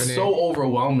 what's happening? It's so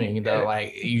overwhelming that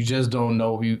like you just don't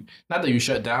know. Not that you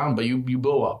shut down, but you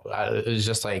blow up. It's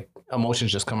just like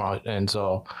emotions just come out. And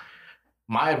so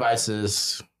my advice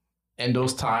is, in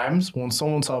those times when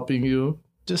someone's helping you,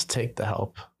 just take the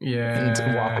help.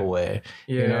 And walk away.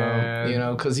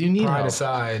 Because you need pride help.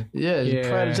 aside.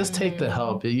 Just take the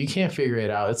help. You can't figure it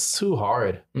out. It's too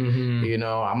hard.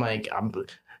 I'm like,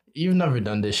 you've never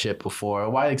done this shit before.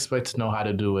 Why expect to know how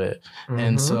to do it?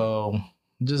 And so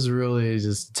just really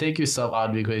just take yourself out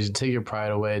of the equation, take your pride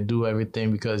away, do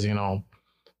everything, because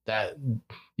that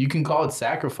you can call it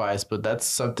sacrifice, but that's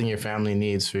something your family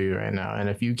needs for you right now. And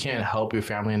if you can't help your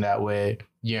family in that way,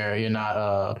 you're not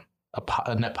a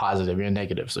net positive, you're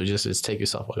negative. So just take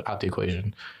yourself out the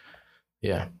equation.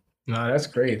 Yeah. No, that's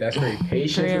great. That's great.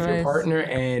 Patience with your partner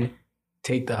and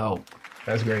take the help.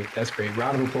 That's great. That's great.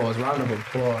 Round of applause. Round of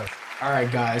applause. All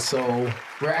right, guys. So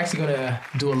we're actually going to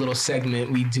do a little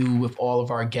segment we do with all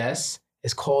of our guests.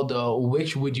 It's called the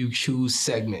Which Would You Choose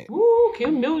segment. Woo,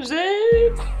 cue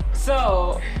music.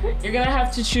 So you're going to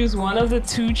have to choose one of the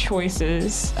 2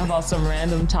 choices about some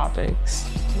random topics.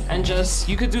 And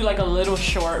you could do like a little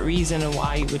short reason of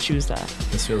why you would choose that.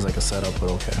 This feels like a setup,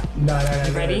 but okay. No.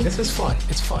 Ready? This is fun.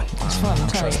 It's fun. It's fun.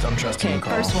 I'm trusting you,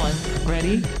 Carl. First one.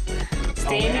 Ready?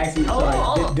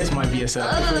 This might be a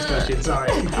setup. The first question.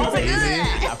 Sorry.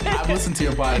 I've listened to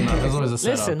your body enough. There's always a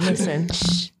setup. Listen.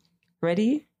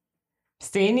 Ready?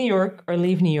 Stay in New York or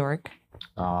leave New York?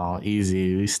 Oh,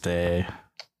 easy. We stay.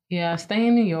 Yeah, stay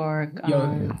in New York.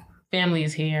 Family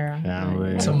is here.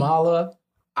 Tamala,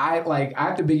 I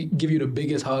have to give you the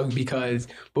biggest hug, because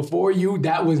before you,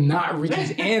 that was not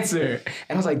Ricky's answer.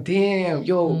 And I was like, damn,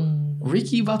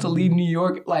 Ricky about to leave New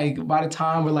York like by the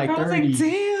time we're like 30. I was like,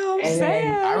 damn,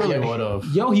 Sam. I really would have.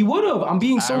 He would have. I'm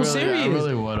being so serious. I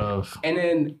really would have. And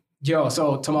then,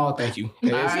 so Tamala, thank you.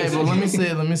 All right, but let me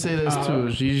say this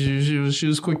too. She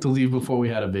was quick to leave before we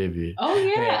had a baby. Oh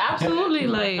yeah, absolutely.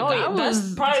 Like,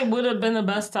 that probably would have been the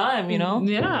best time,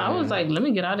 Yeah, I was like, let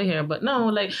me get out of here. But no,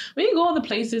 like when you go other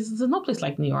places, there's no place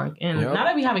like New York. And now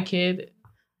that we have a kid,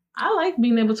 I like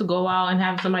being able to go out and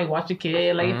have somebody watch a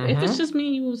kid. Like if it's just me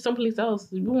and you someplace else,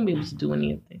 we won't be able to do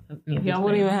anything. Y'all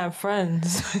wouldn't even have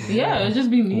friends. Yeah, it'd just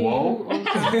be me. Whoa.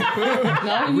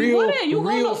 No,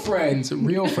 real friends.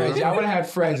 Real friends. Y'all would have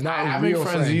friends, not real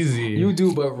friends. Easy. You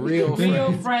do, but real friends.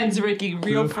 Real friends, Ricky.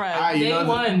 Real friends. Day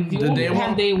one.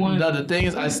 Day one. No, the thing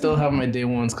is, I still have my day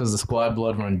ones because the squad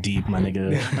blood run deep, my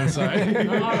nigga. I'm sorry.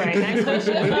 All right, next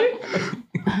question.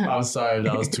 I'm sorry if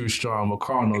that was too strong, but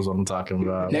Carl knows what I'm talking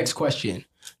about. Next question.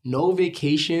 No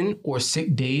vacation or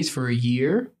sick days for a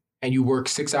year, and you work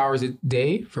 6 hours a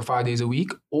day for 5 days a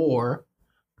week, or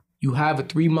you have a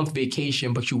 3-month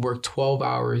vacation, but you work 12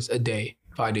 hours a day,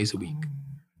 5 days a week.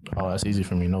 Oh, that's easy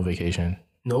for me. No vacation.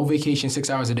 No vacation, 6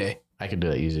 hours a day. I could do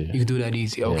that easy. You could do that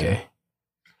easy. Okay.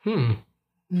 Yeah.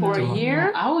 For a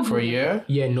year? For a year?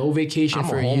 Yeah, no vacation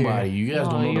for a year. I'm a homebody. You guys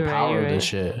don't know the power of this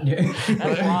shit. Yeah.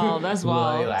 That's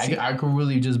wild. Like, I could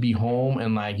really just be home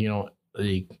and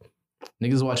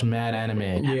niggas watch mad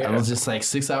anime. Yeah. I was just like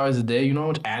 6 hours a day. You know how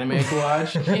much anime I could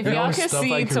watch? If y'all can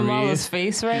see Tamala's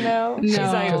face right now, she's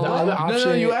like,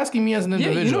 no, you're asking me as an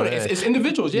individual. It's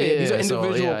individuals. Yeah, these are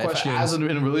individual questions. As in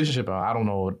a relationship, I don't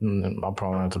know. I'll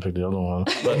probably have to pick the other one.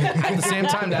 But at the same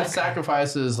time, that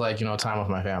sacrifices time with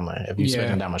my family if you're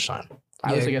spending that much time.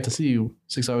 I also get to see you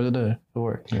 6 hours a day for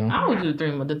work. I would do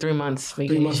the 3 months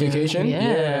vacation. 3 months vacation?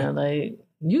 Yeah, like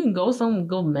you can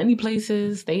go many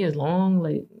places, stay as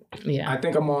long, yeah. I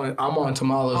think I'm on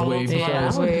Tamala's wave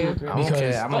because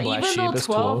I'm a black sheep. Even though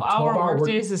 12-hour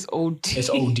workdays is OD. It's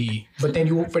OD. But then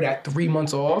you work for that 3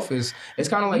 months off. It's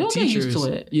kind of like teachers. Get used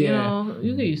to it. Yeah.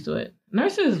 You get used to it.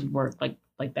 Nurses work like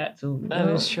that too. That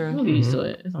is true. You get used to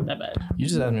it. It's not that bad. You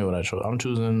just asked me what I chose. I'm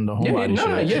choosing the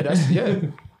homebody shit. That's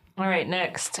All right,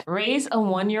 next. Raise a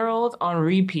 1-year-old on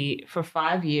repeat for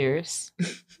 5 years.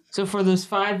 So for those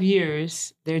 5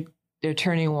 years, they're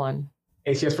turning 1.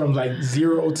 It's just from like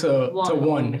 0 to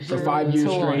 1 for 5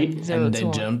 years straight. And they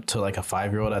jump to like a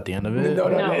 5-year-old at the end of it? No.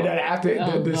 After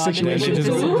the situation just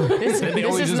go- This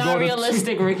is not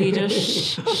realistic, Ricky.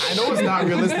 Just I know it's not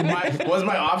realistic. Was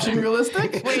my option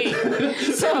realistic? wait.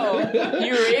 So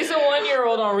you raise a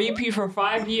 1-year-old on repeat for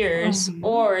 5 years,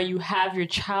 or you have your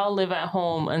child live at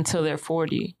home until they're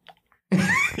 40.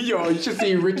 Yo, you should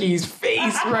see Ricky's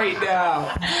face right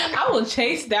now. I will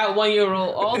chase that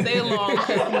 1-year-old all day long.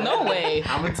 No way.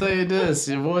 I'm gonna tell you this: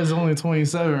 your boy's only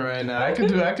 27 right now. I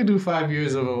could do 5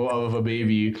 years of a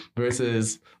baby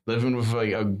versus living with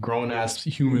like a grown ass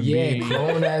human being.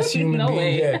 Grown ass human No being.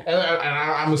 way. Yeah. And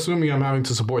I'm assuming I'm having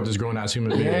to support this grown ass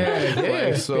human being.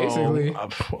 Yeah, So basically. a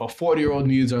 40-year-old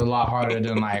needs are a lot harder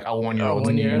than like a 1-year-old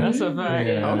one need. year. That's a fact.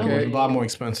 Yeah, Okay. it's a lot more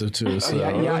expensive too. So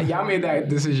Y'all made that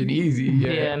decision easy.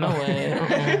 Yeah, no way.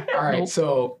 All right, Nope.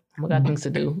 so We got things to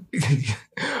do.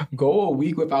 go a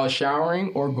week without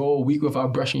showering or go a week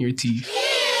without brushing your teeth.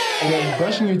 And then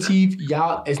brushing your teeth,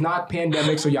 y'all, it's not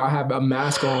pandemic, so y'all have a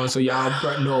mask on, so y'all,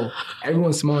 no,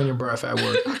 everyone's smelling your breath at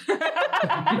work.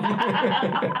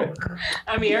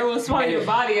 I mean, everyone's smelling your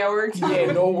body at work.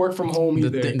 Yeah, no work from home either.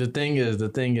 the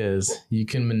thing is, you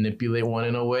can manipulate one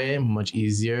in a way much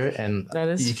easier, and That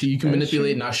is- you can that is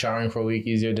manipulate true. not showering for a week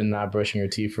easier than not brushing your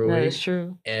teeth for a That week. is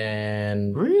true.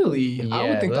 And Really? yeah, I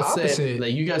would think the let's say, opposite.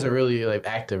 like you guys are really like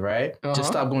active, right? Uh-huh. Just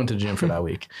stop going to the gym for that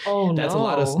week. Oh, That's a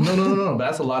lot of no. But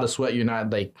that's a lot of sweat. You're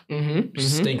not like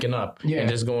stinking up. Yeah. And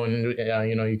just going.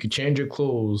 You could change your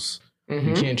clothes. Mm-hmm.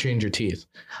 You can't change your teeth.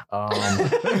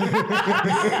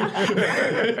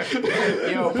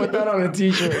 Yo, put that on a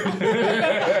t-shirt.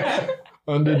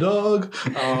 Underdog.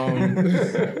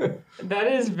 That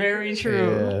is very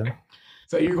true. Yeah.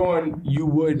 So you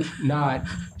would not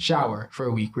shower for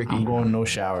a week, Ricky. I'm going no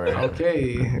shower.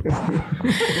 Okay.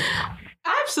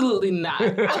 Absolutely not.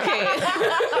 Okay.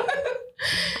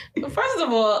 First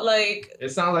of all, like, It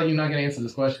sounds like you're not gonna answer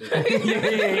this question. yeah.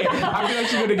 I feel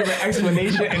like you're gonna give an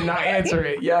explanation and not answer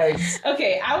it. Yikes.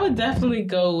 okay, I would definitely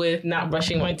go with not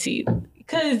brushing my teeth.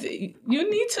 Because you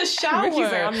need to shower. Ricky's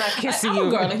like, I'm not kissing I'm you.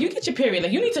 a girl. Like, you get your period.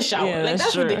 Like, you need to shower. Yeah, like, that's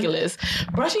that's true. ridiculous.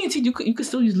 Brushing your teeth, you could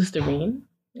still use Listerine,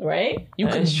 right? You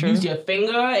That can is true. use your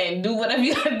finger and do whatever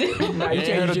you gotta do. Nah, You ain't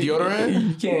heard of deodorant?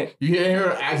 You can't. You can't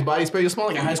hear Axe body spray. You smell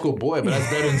like a high school boy, but that's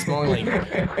better than smelling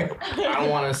like. I don't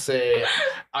want to say,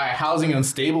 all right, housing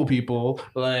unstable people.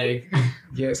 Like,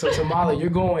 Yeah, so Tamala,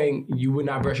 you would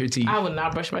not brush your teeth. I would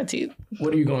not brush my teeth.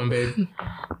 What are you going, babe?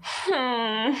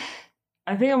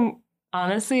 I think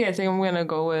I'm gonna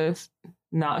go with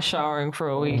not showering for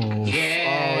a week.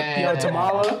 Yo,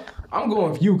 Tamala, I'm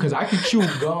going with you because I can chew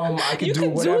gum. I can You do can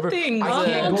do whatever. things. I I'll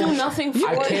can't do go. nothing for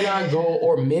I it. cannot go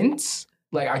or mints.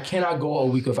 Like I cannot go a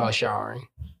week without showering.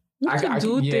 You can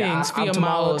do things for I'm your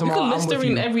Tamala, mouth. You Tamala, can I'm with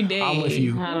Listerine you. every day. I'm with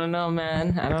you. I don't know,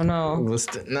 man. I don't know.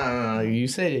 No. You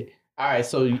say, all right,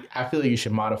 so I feel like you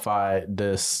should modify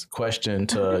this question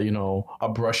to, a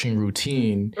brushing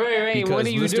routine. Right. Because What are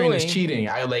you Listerine doing? is cheating.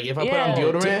 If I put Yeah. on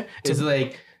deodorant, it's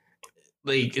like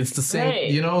it's the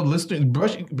same.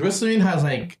 Right. Listerine has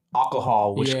like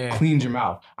alcohol, which Yeah. cleans your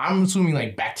mouth. I'm assuming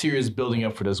like bacteria is building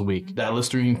up for this week. That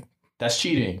Listerine, that's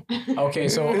cheating. Okay,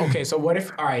 so what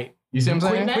if? All right, You see what I'm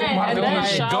saying? And then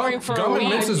showering for a Gum and week.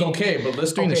 mints is okay, but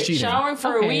Listerine is Okay. cheating. Showering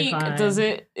for a Okay, week, fine.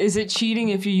 is it cheating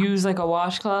if you use like a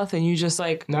washcloth and you just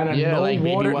like no, Yeah, no like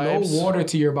baby water, wipes. no water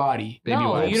to your body. Baby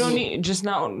no, wipes. you don't need just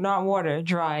not water,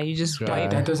 dry. You just Dry. wipe.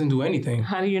 That doesn't do anything.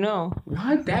 How do you know?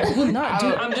 What? That would not do.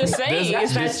 I'm just saying,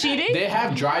 is that cheating? They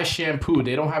have dry shampoo.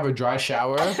 They don't have a dry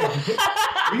shower.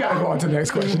 We gotta go on to the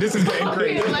next question. This is getting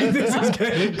crazy. This is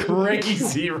getting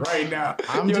crazy right now.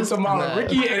 I'm Yo, just- Tamala, nah.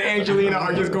 Ricky and Angelina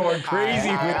are just going crazy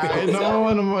with this.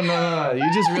 No.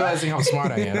 You're just realizing how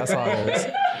smart I am. That's all it is.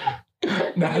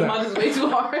 Nah, Your nah. mouth is way too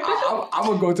hard. I'm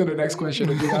gonna go to the next question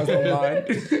if you guys don't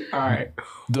mind. All right.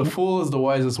 The fool is the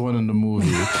wisest one in the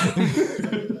movie.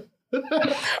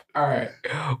 All right.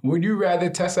 Would you rather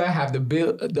Tessa have the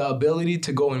ability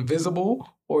to go invisible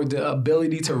or the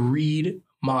ability to read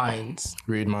minds?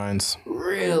 Read minds.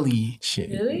 Really? Shit.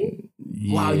 Really?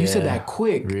 Wow, you said Yeah. that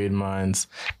quick. Read minds.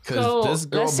 Because So this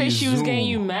girl let's say be she was getting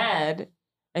you Zoom mad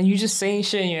and you just saying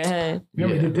shit in your head.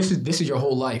 Remember, Yeah. this is your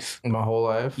whole life. my whole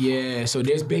life. Yeah, so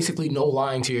there's basically no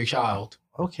lying to your child.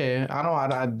 Okay, I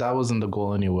that wasn't the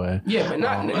goal anyway. Yeah, but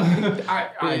not.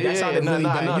 That sounded really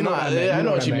bad. You know what I meant. I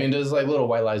know what you meant. mean. There's like little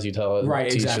white lies you tell.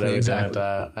 Right, teach exactly, and everything exactly.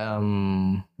 Like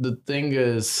that. The thing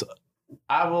is,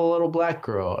 I have a little black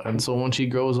girl, and so when she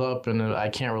grows up and I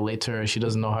can't relate to her, she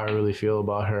doesn't know how I really feel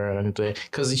about her or anything.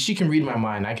 Because she can read my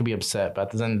mind, I can be upset, but at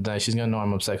the end of the day, she's gonna know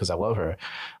I'm upset because I love her.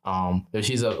 If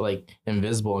she's like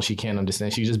invisible and she can't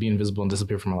understand, she can just be invisible and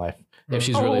disappear from my life. If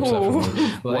she's really upset for me.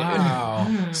 Like,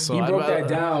 Wow. So You broke that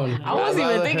down. I wasn't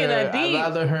even thinking that deep. I'd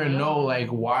rather her know like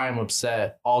why I'm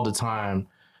upset all the time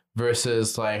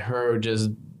versus like her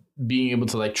just being able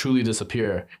to like truly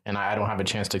disappear and I don't have a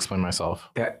chance to explain myself.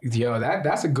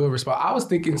 That's a good response. I was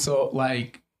thinking so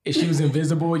like if she was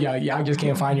invisible, y'all just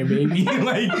can't find your baby.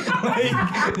 like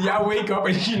y'all wake up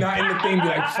and she's not in the thing, be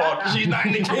like, fuck, she's not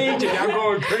in the cage, and y'all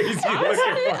going crazy.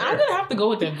 I'm gonna have to go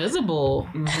with invisible.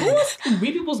 Who wants to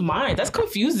read people's minds? That's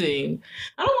confusing.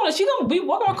 I don't want to. She gonna be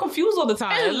walking around confused all the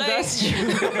time. Like, That's true.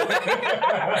 she's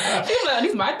like, are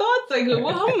these my thoughts? Like,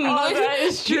 well, that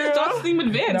is true. These thoughts seem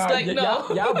advanced. Like, no.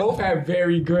 Y'all both have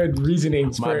very good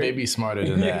reasonings. My baby's smarter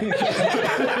than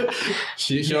that.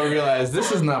 She'll realize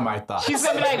this is not my thoughts. She's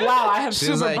gonna be like, wow, I have She's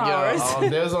superpowers. like, yo,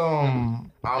 there's I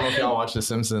don't know if y'all watch The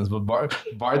Simpsons, but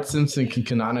Bart Simpson can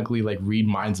canonically like read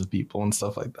minds of people and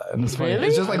stuff like that. And it's funny. Really?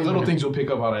 It's just like little things you'll pick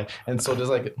up on it. And so there's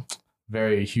like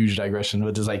very huge digression,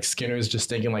 but there's like Skinner's just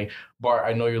thinking like, Bart,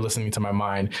 I know you're listening to my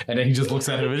mind. And then he just looks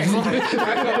at him and he's like,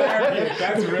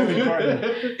 That's really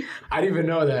funny. I didn't even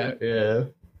know that. yeah.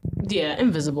 Yeah,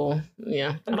 invisible.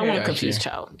 Yeah, I don't want a confused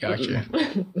child. Gotcha.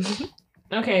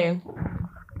 Okay.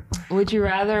 Would you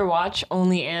rather watch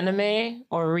only anime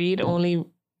or read only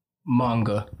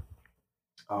Manga.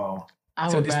 Oh. I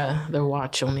So would this- rather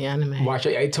watch only anime. Watch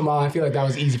it. Hey, Tamal, I feel like that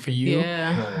was easy for you.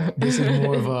 Yeah. This is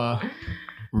more of a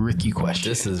Ricky question.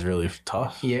 This is really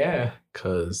tough. Yeah.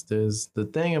 Because there's the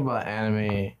thing about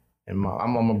anime, and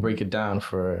I'm gonna break it down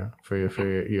for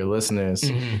your listeners.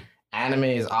 Mm-hmm. Anime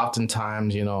is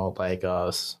oftentimes, like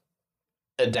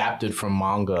adapted from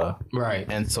manga, Right.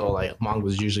 and so like manga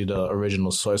is usually the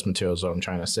original source material. Is what I'm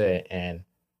trying to say. And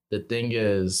the thing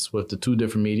is, with the two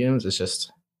different mediums, it's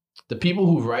just the people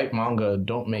who write manga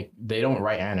don't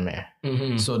write anime.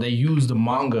 Mm-hmm. So they use the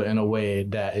manga in a way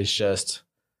that is just,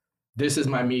 this is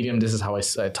my medium, this is how I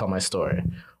tell my story.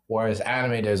 Whereas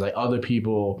anime, there's like other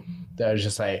people that are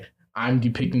just like, I'm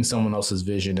depicting someone else's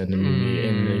vision in the movie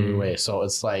in a new way. So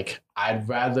it's like, I'd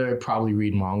rather probably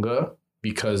read manga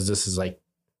because this is like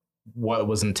what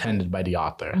was intended by the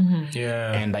author.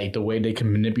 Yeah. And like the way they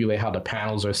can manipulate how the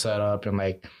panels are set up and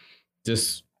like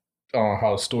just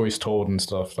how the story's told and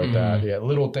stuff like that. Yeah,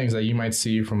 little things that you might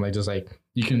see from like just like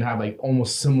you can have like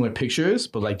almost similar pictures,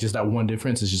 but like just that one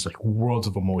difference is just like worlds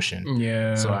of emotion.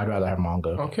 Yeah. So I'd rather have manga.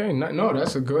 Okay. No,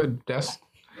 that's a good.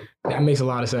 That makes a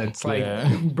lot of sense. Like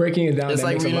Yeah. breaking it down. It's that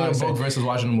like makes reading a lot a of book sense. versus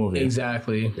watching a movie.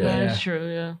 Exactly. Yeah. That's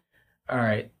true, yeah. All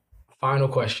right. Final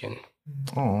question.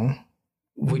 Oh,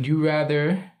 Would you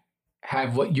rather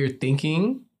have what you're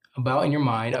thinking about in your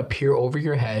mind appear over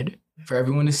your head for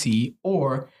everyone to see,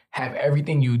 or have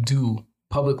everything you do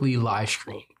publicly live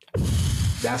streamed?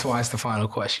 That's why it's the final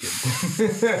question.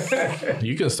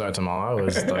 you can start tomorrow. I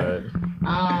always start.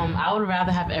 I would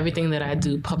rather have everything that I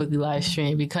do publicly live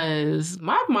stream because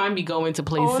my mind be going to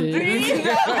places see?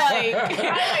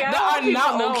 that are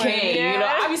not know okay. it, yeah. You know,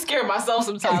 I be scaring myself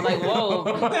sometimes. Like, whoa,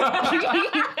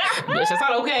 bitch, that's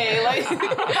not okay. Like,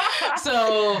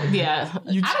 so yeah,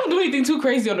 I don't do anything too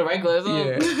crazy on the regular. So.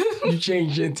 Yeah. You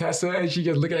change in Tessa and she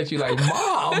just looking at you like,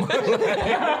 Mom,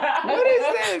 what is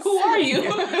this? Who are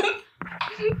you?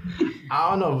 I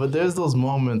don't know, but there's those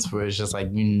moments where it's just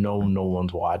like no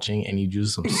one's watching and you do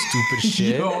some stupid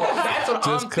shit. Yo, that's what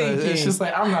Just I'm because thinking. it's just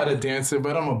like I'm not a dancer,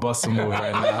 but I'm a bust a move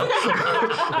right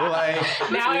now.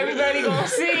 Like Now everybody gonna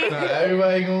see. now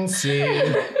everybody gonna see.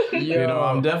 You know,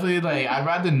 I'm definitely like I'd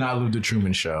rather not live the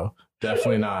Truman Show.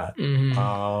 Definitely not.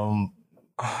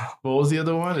 What was the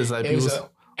other one? It's like It's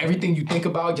everything you think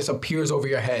about just appears over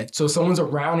your head. So someone's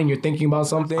around and you're thinking about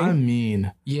something. I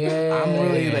mean, yeah. I'm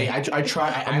really like I try.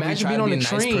 I Imagine try being to on be a a nice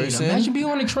train. person. Imagine being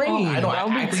on a train. I don't. That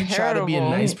would I be actually try to be a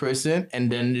terrible. nice person,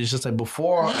 and then it's just like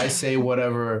before I say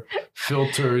whatever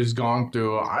filter is gone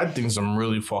through, I think some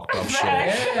really fucked up shit.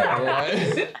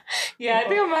 Yeah. Yeah, I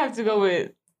think I'm gonna have to go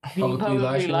with being Publicly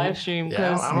publicly live live stream Yeah,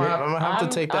 because I'm gonna have to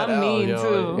take that I'm out, mean,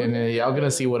 yo. too. And then y'all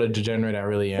gonna see what a degenerate I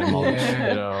really am. Yeah.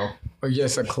 You know. Or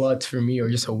just a klutz for me, or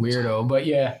just a weirdo. But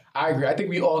yeah, I agree. I think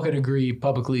we all could agree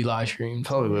publicly live streamed.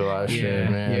 Publicly live stream, Yeah,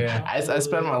 man. yeah. I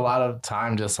spend a lot of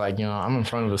time just like, I'm in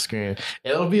front of the screen.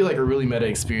 It'll be like a really meta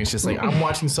experience. Just like I'm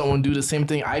watching someone do the same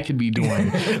thing I could be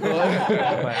doing.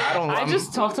 I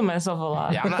just talk to myself a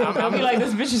lot. Yeah, I'll be like,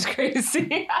 this bitch is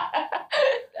crazy.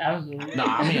 Absolutely. No,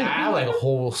 I mean, I have like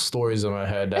whole stories in my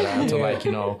head that I have to like,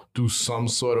 do some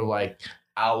sort of like,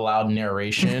 out loud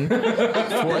narration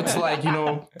for it to like, you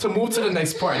know, to move to the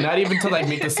next part, not even to like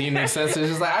make the scene make sense. It's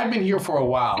just like, I've been here for a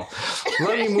while.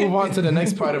 Let me move on to the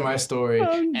next part of my story.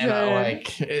 And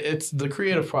it's the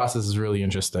creative process is really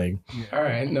interesting. All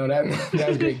right. No,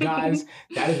 that's great. Guys,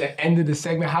 that is the end of the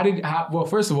segment. Well,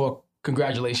 first of all,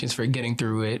 congratulations for getting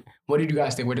through it. What did you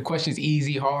guys think? Were the questions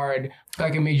easy, hard? I feel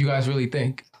like it made you guys really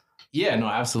think. Yeah, no,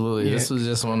 absolutely. Yeah. This was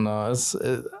just one.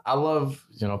 I love,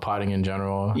 you know, potting in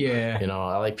general. Yeah. You know,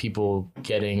 I like people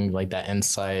getting like that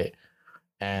insight,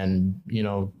 and you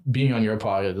know, being on your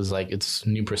pod is like it's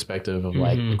new perspective of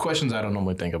like questions I don't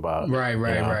normally think about.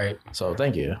 Right. So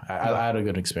thank you. I had a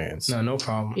good experience. No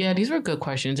problem. Yeah, these were good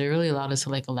questions. It really allowed us to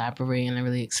like elaborate and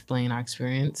really explain our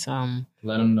experience. Let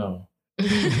them know.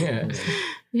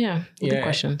 Yeah, good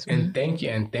questions. And thank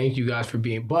you guys for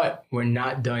being. But we're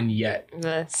not done yet.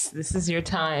 This is your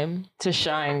time to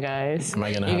shine, guys. Am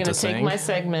I gonna? You're have gonna to take sing? My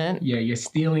segment. Yeah, you're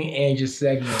stealing Angie's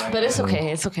segment. Right but now. it's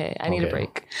okay. It's okay. I need a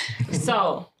break.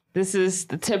 So this is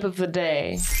the tip of the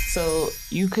day. So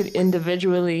you could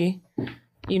individually,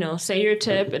 you know, say your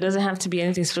tip. It doesn't have to be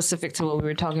anything specific to what we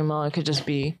were talking about. It could just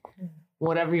be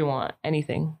whatever you want.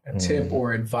 Anything. A tip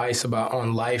or advice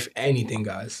on life. Anything,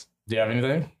 guys. Do you have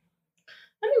anything?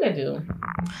 I think I do.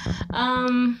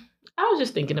 I was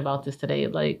just thinking about this today.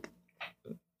 Like,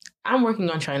 I'm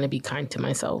working on trying to be kind to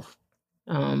myself.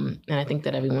 And I think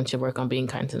that everyone should work on being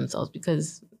kind to themselves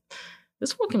because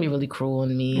this world can be really cruel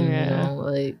and mean. You know,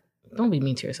 like, don't be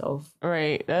mean to yourself.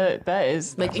 Right. That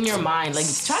is like in your mind. Like,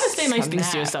 try to say nice things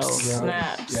to yourself.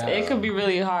 Snaps. Yeah. It could be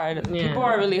really hard. Yeah. People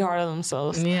are really hard on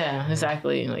themselves. Yeah,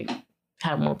 exactly. Like,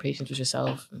 have more patience with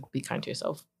yourself. And be kind to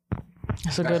yourself.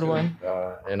 That's a good one.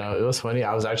 You know, it was funny.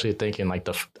 I was actually thinking like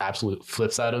the absolute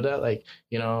flip side of that. Like,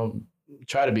 you know,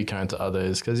 try to be kind to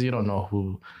others because you don't know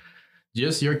who.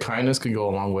 Just your kindness could go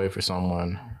a long way for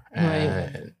someone.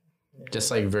 And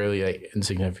just like really like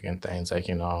insignificant things, like,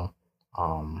 you know,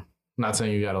 not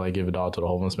saying you gotta like give it all to the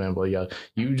homeless man, but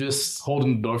you just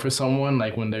holding the door for someone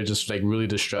like when they're just like really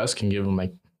distressed can give them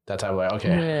like that type of like,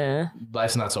 okay,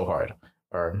 life's not so hard.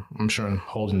 Or I'm sure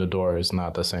holding the door is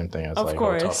not the same thing as of like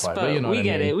course, a tough life. but you know we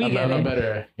get it. We get it. I'm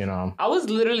better, you know. I was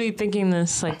literally thinking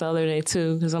this like the other day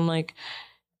too, because I'm like,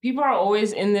 people are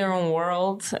always in their own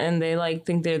world and they like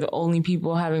think they're the only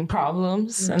people having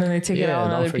problems, and then they take it out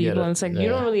on other people, and it's like you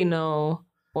don't really know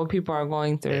what people are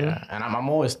going through. Yeah. And I'm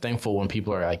always thankful when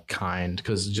people are like kind,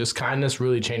 because just kindness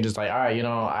really changes. Like, all right, you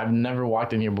know, I've never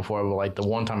walked in here before, but like the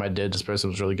one time I did, this person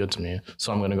was really good to me,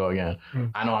 so I'm going to go again.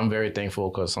 I know I'm very thankful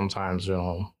because sometimes, you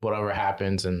know, whatever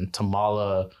happens, and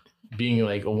Tamala being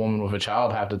like a woman with a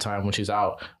child half the time when she's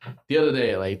out. The other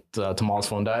day, like Tamala's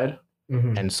phone died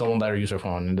and someone let her use her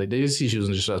phone, and they just see she was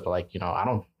in distress, but like, you know, I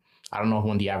don't know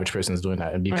when the average person is doing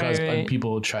that. And because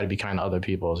people try to be kind to other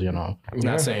people, you know.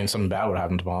 Not saying something bad would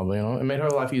happen to Mom, but, you know, it made her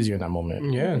life easier in that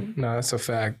moment. Yeah, no, that's a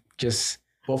fact. Just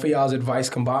both of y'all's advice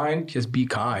combined, just be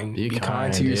kind. Be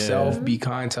kind to yourself, be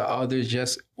kind to others,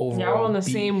 just overall. Y'all on the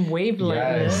same wavelength.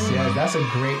 Yes, that's a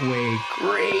great way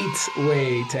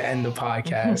to end the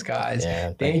podcast, guys.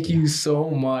 Thank you so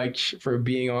much for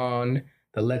being on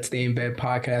the Let's Stay in Bed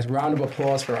podcast. Round of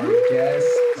applause for our guests.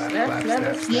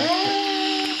 Clap.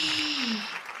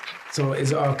 So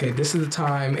this is the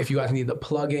time if you guys need to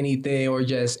plug anything or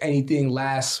just anything,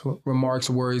 last remarks,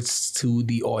 words to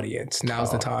the audience.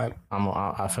 Now's the time. I'm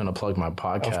finna plug my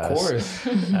podcast. Of course.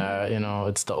 You know,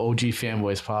 it's the OG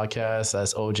Fanboys podcast.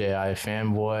 That's OJI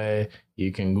Fanboy.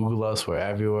 You can Google us. We're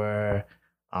everywhere.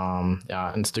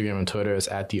 Instagram and Twitter is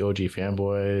at the OG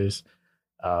Fanboys.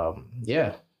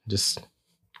 Just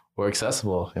we're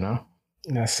accessible, you know?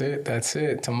 That's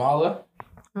it. Tamala?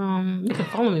 You can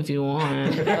follow me if you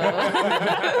want. Be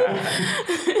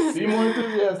more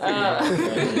enthusiastic.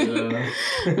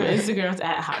 My Instagram's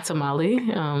at Hot Tamale.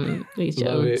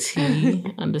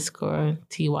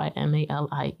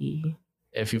 HOT_TYMALIE.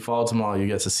 If you follow Tamale, you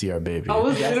get to see our baby. I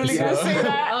was literally going to say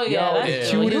that. Oh, yeah.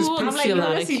 That's cutest I'm like, a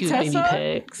lot of cute baby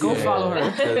pics. Go follow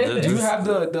her. Do you have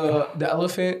the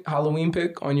elephant Halloween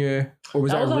pic on your... Or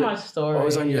was that on my story. Oh, it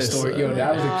was on your story. Yo,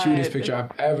 that was the cutest picture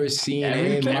I've ever seen.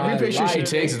 Every picture she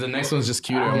takes, the next one's just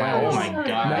cuter. I'm like, oh my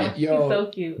God. Yo, so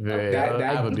cute. That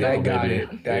got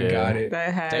it.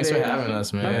 Thanks for having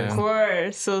us, man. Of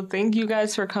course. So thank you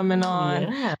guys for coming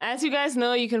on. Yeah. As you guys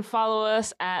know, you can follow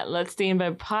us at Let's Stay in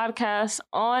Bed Podcast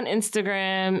on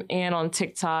Instagram and on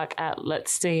TikTok at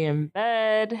Let's Stay in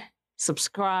Bed.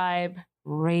 Subscribe,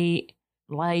 rate,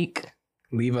 like.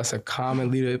 Leave us a comment.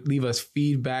 Leave us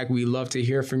feedback. We love to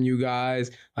hear from you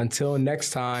guys. Until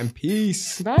next time,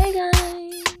 peace. Bye, guys.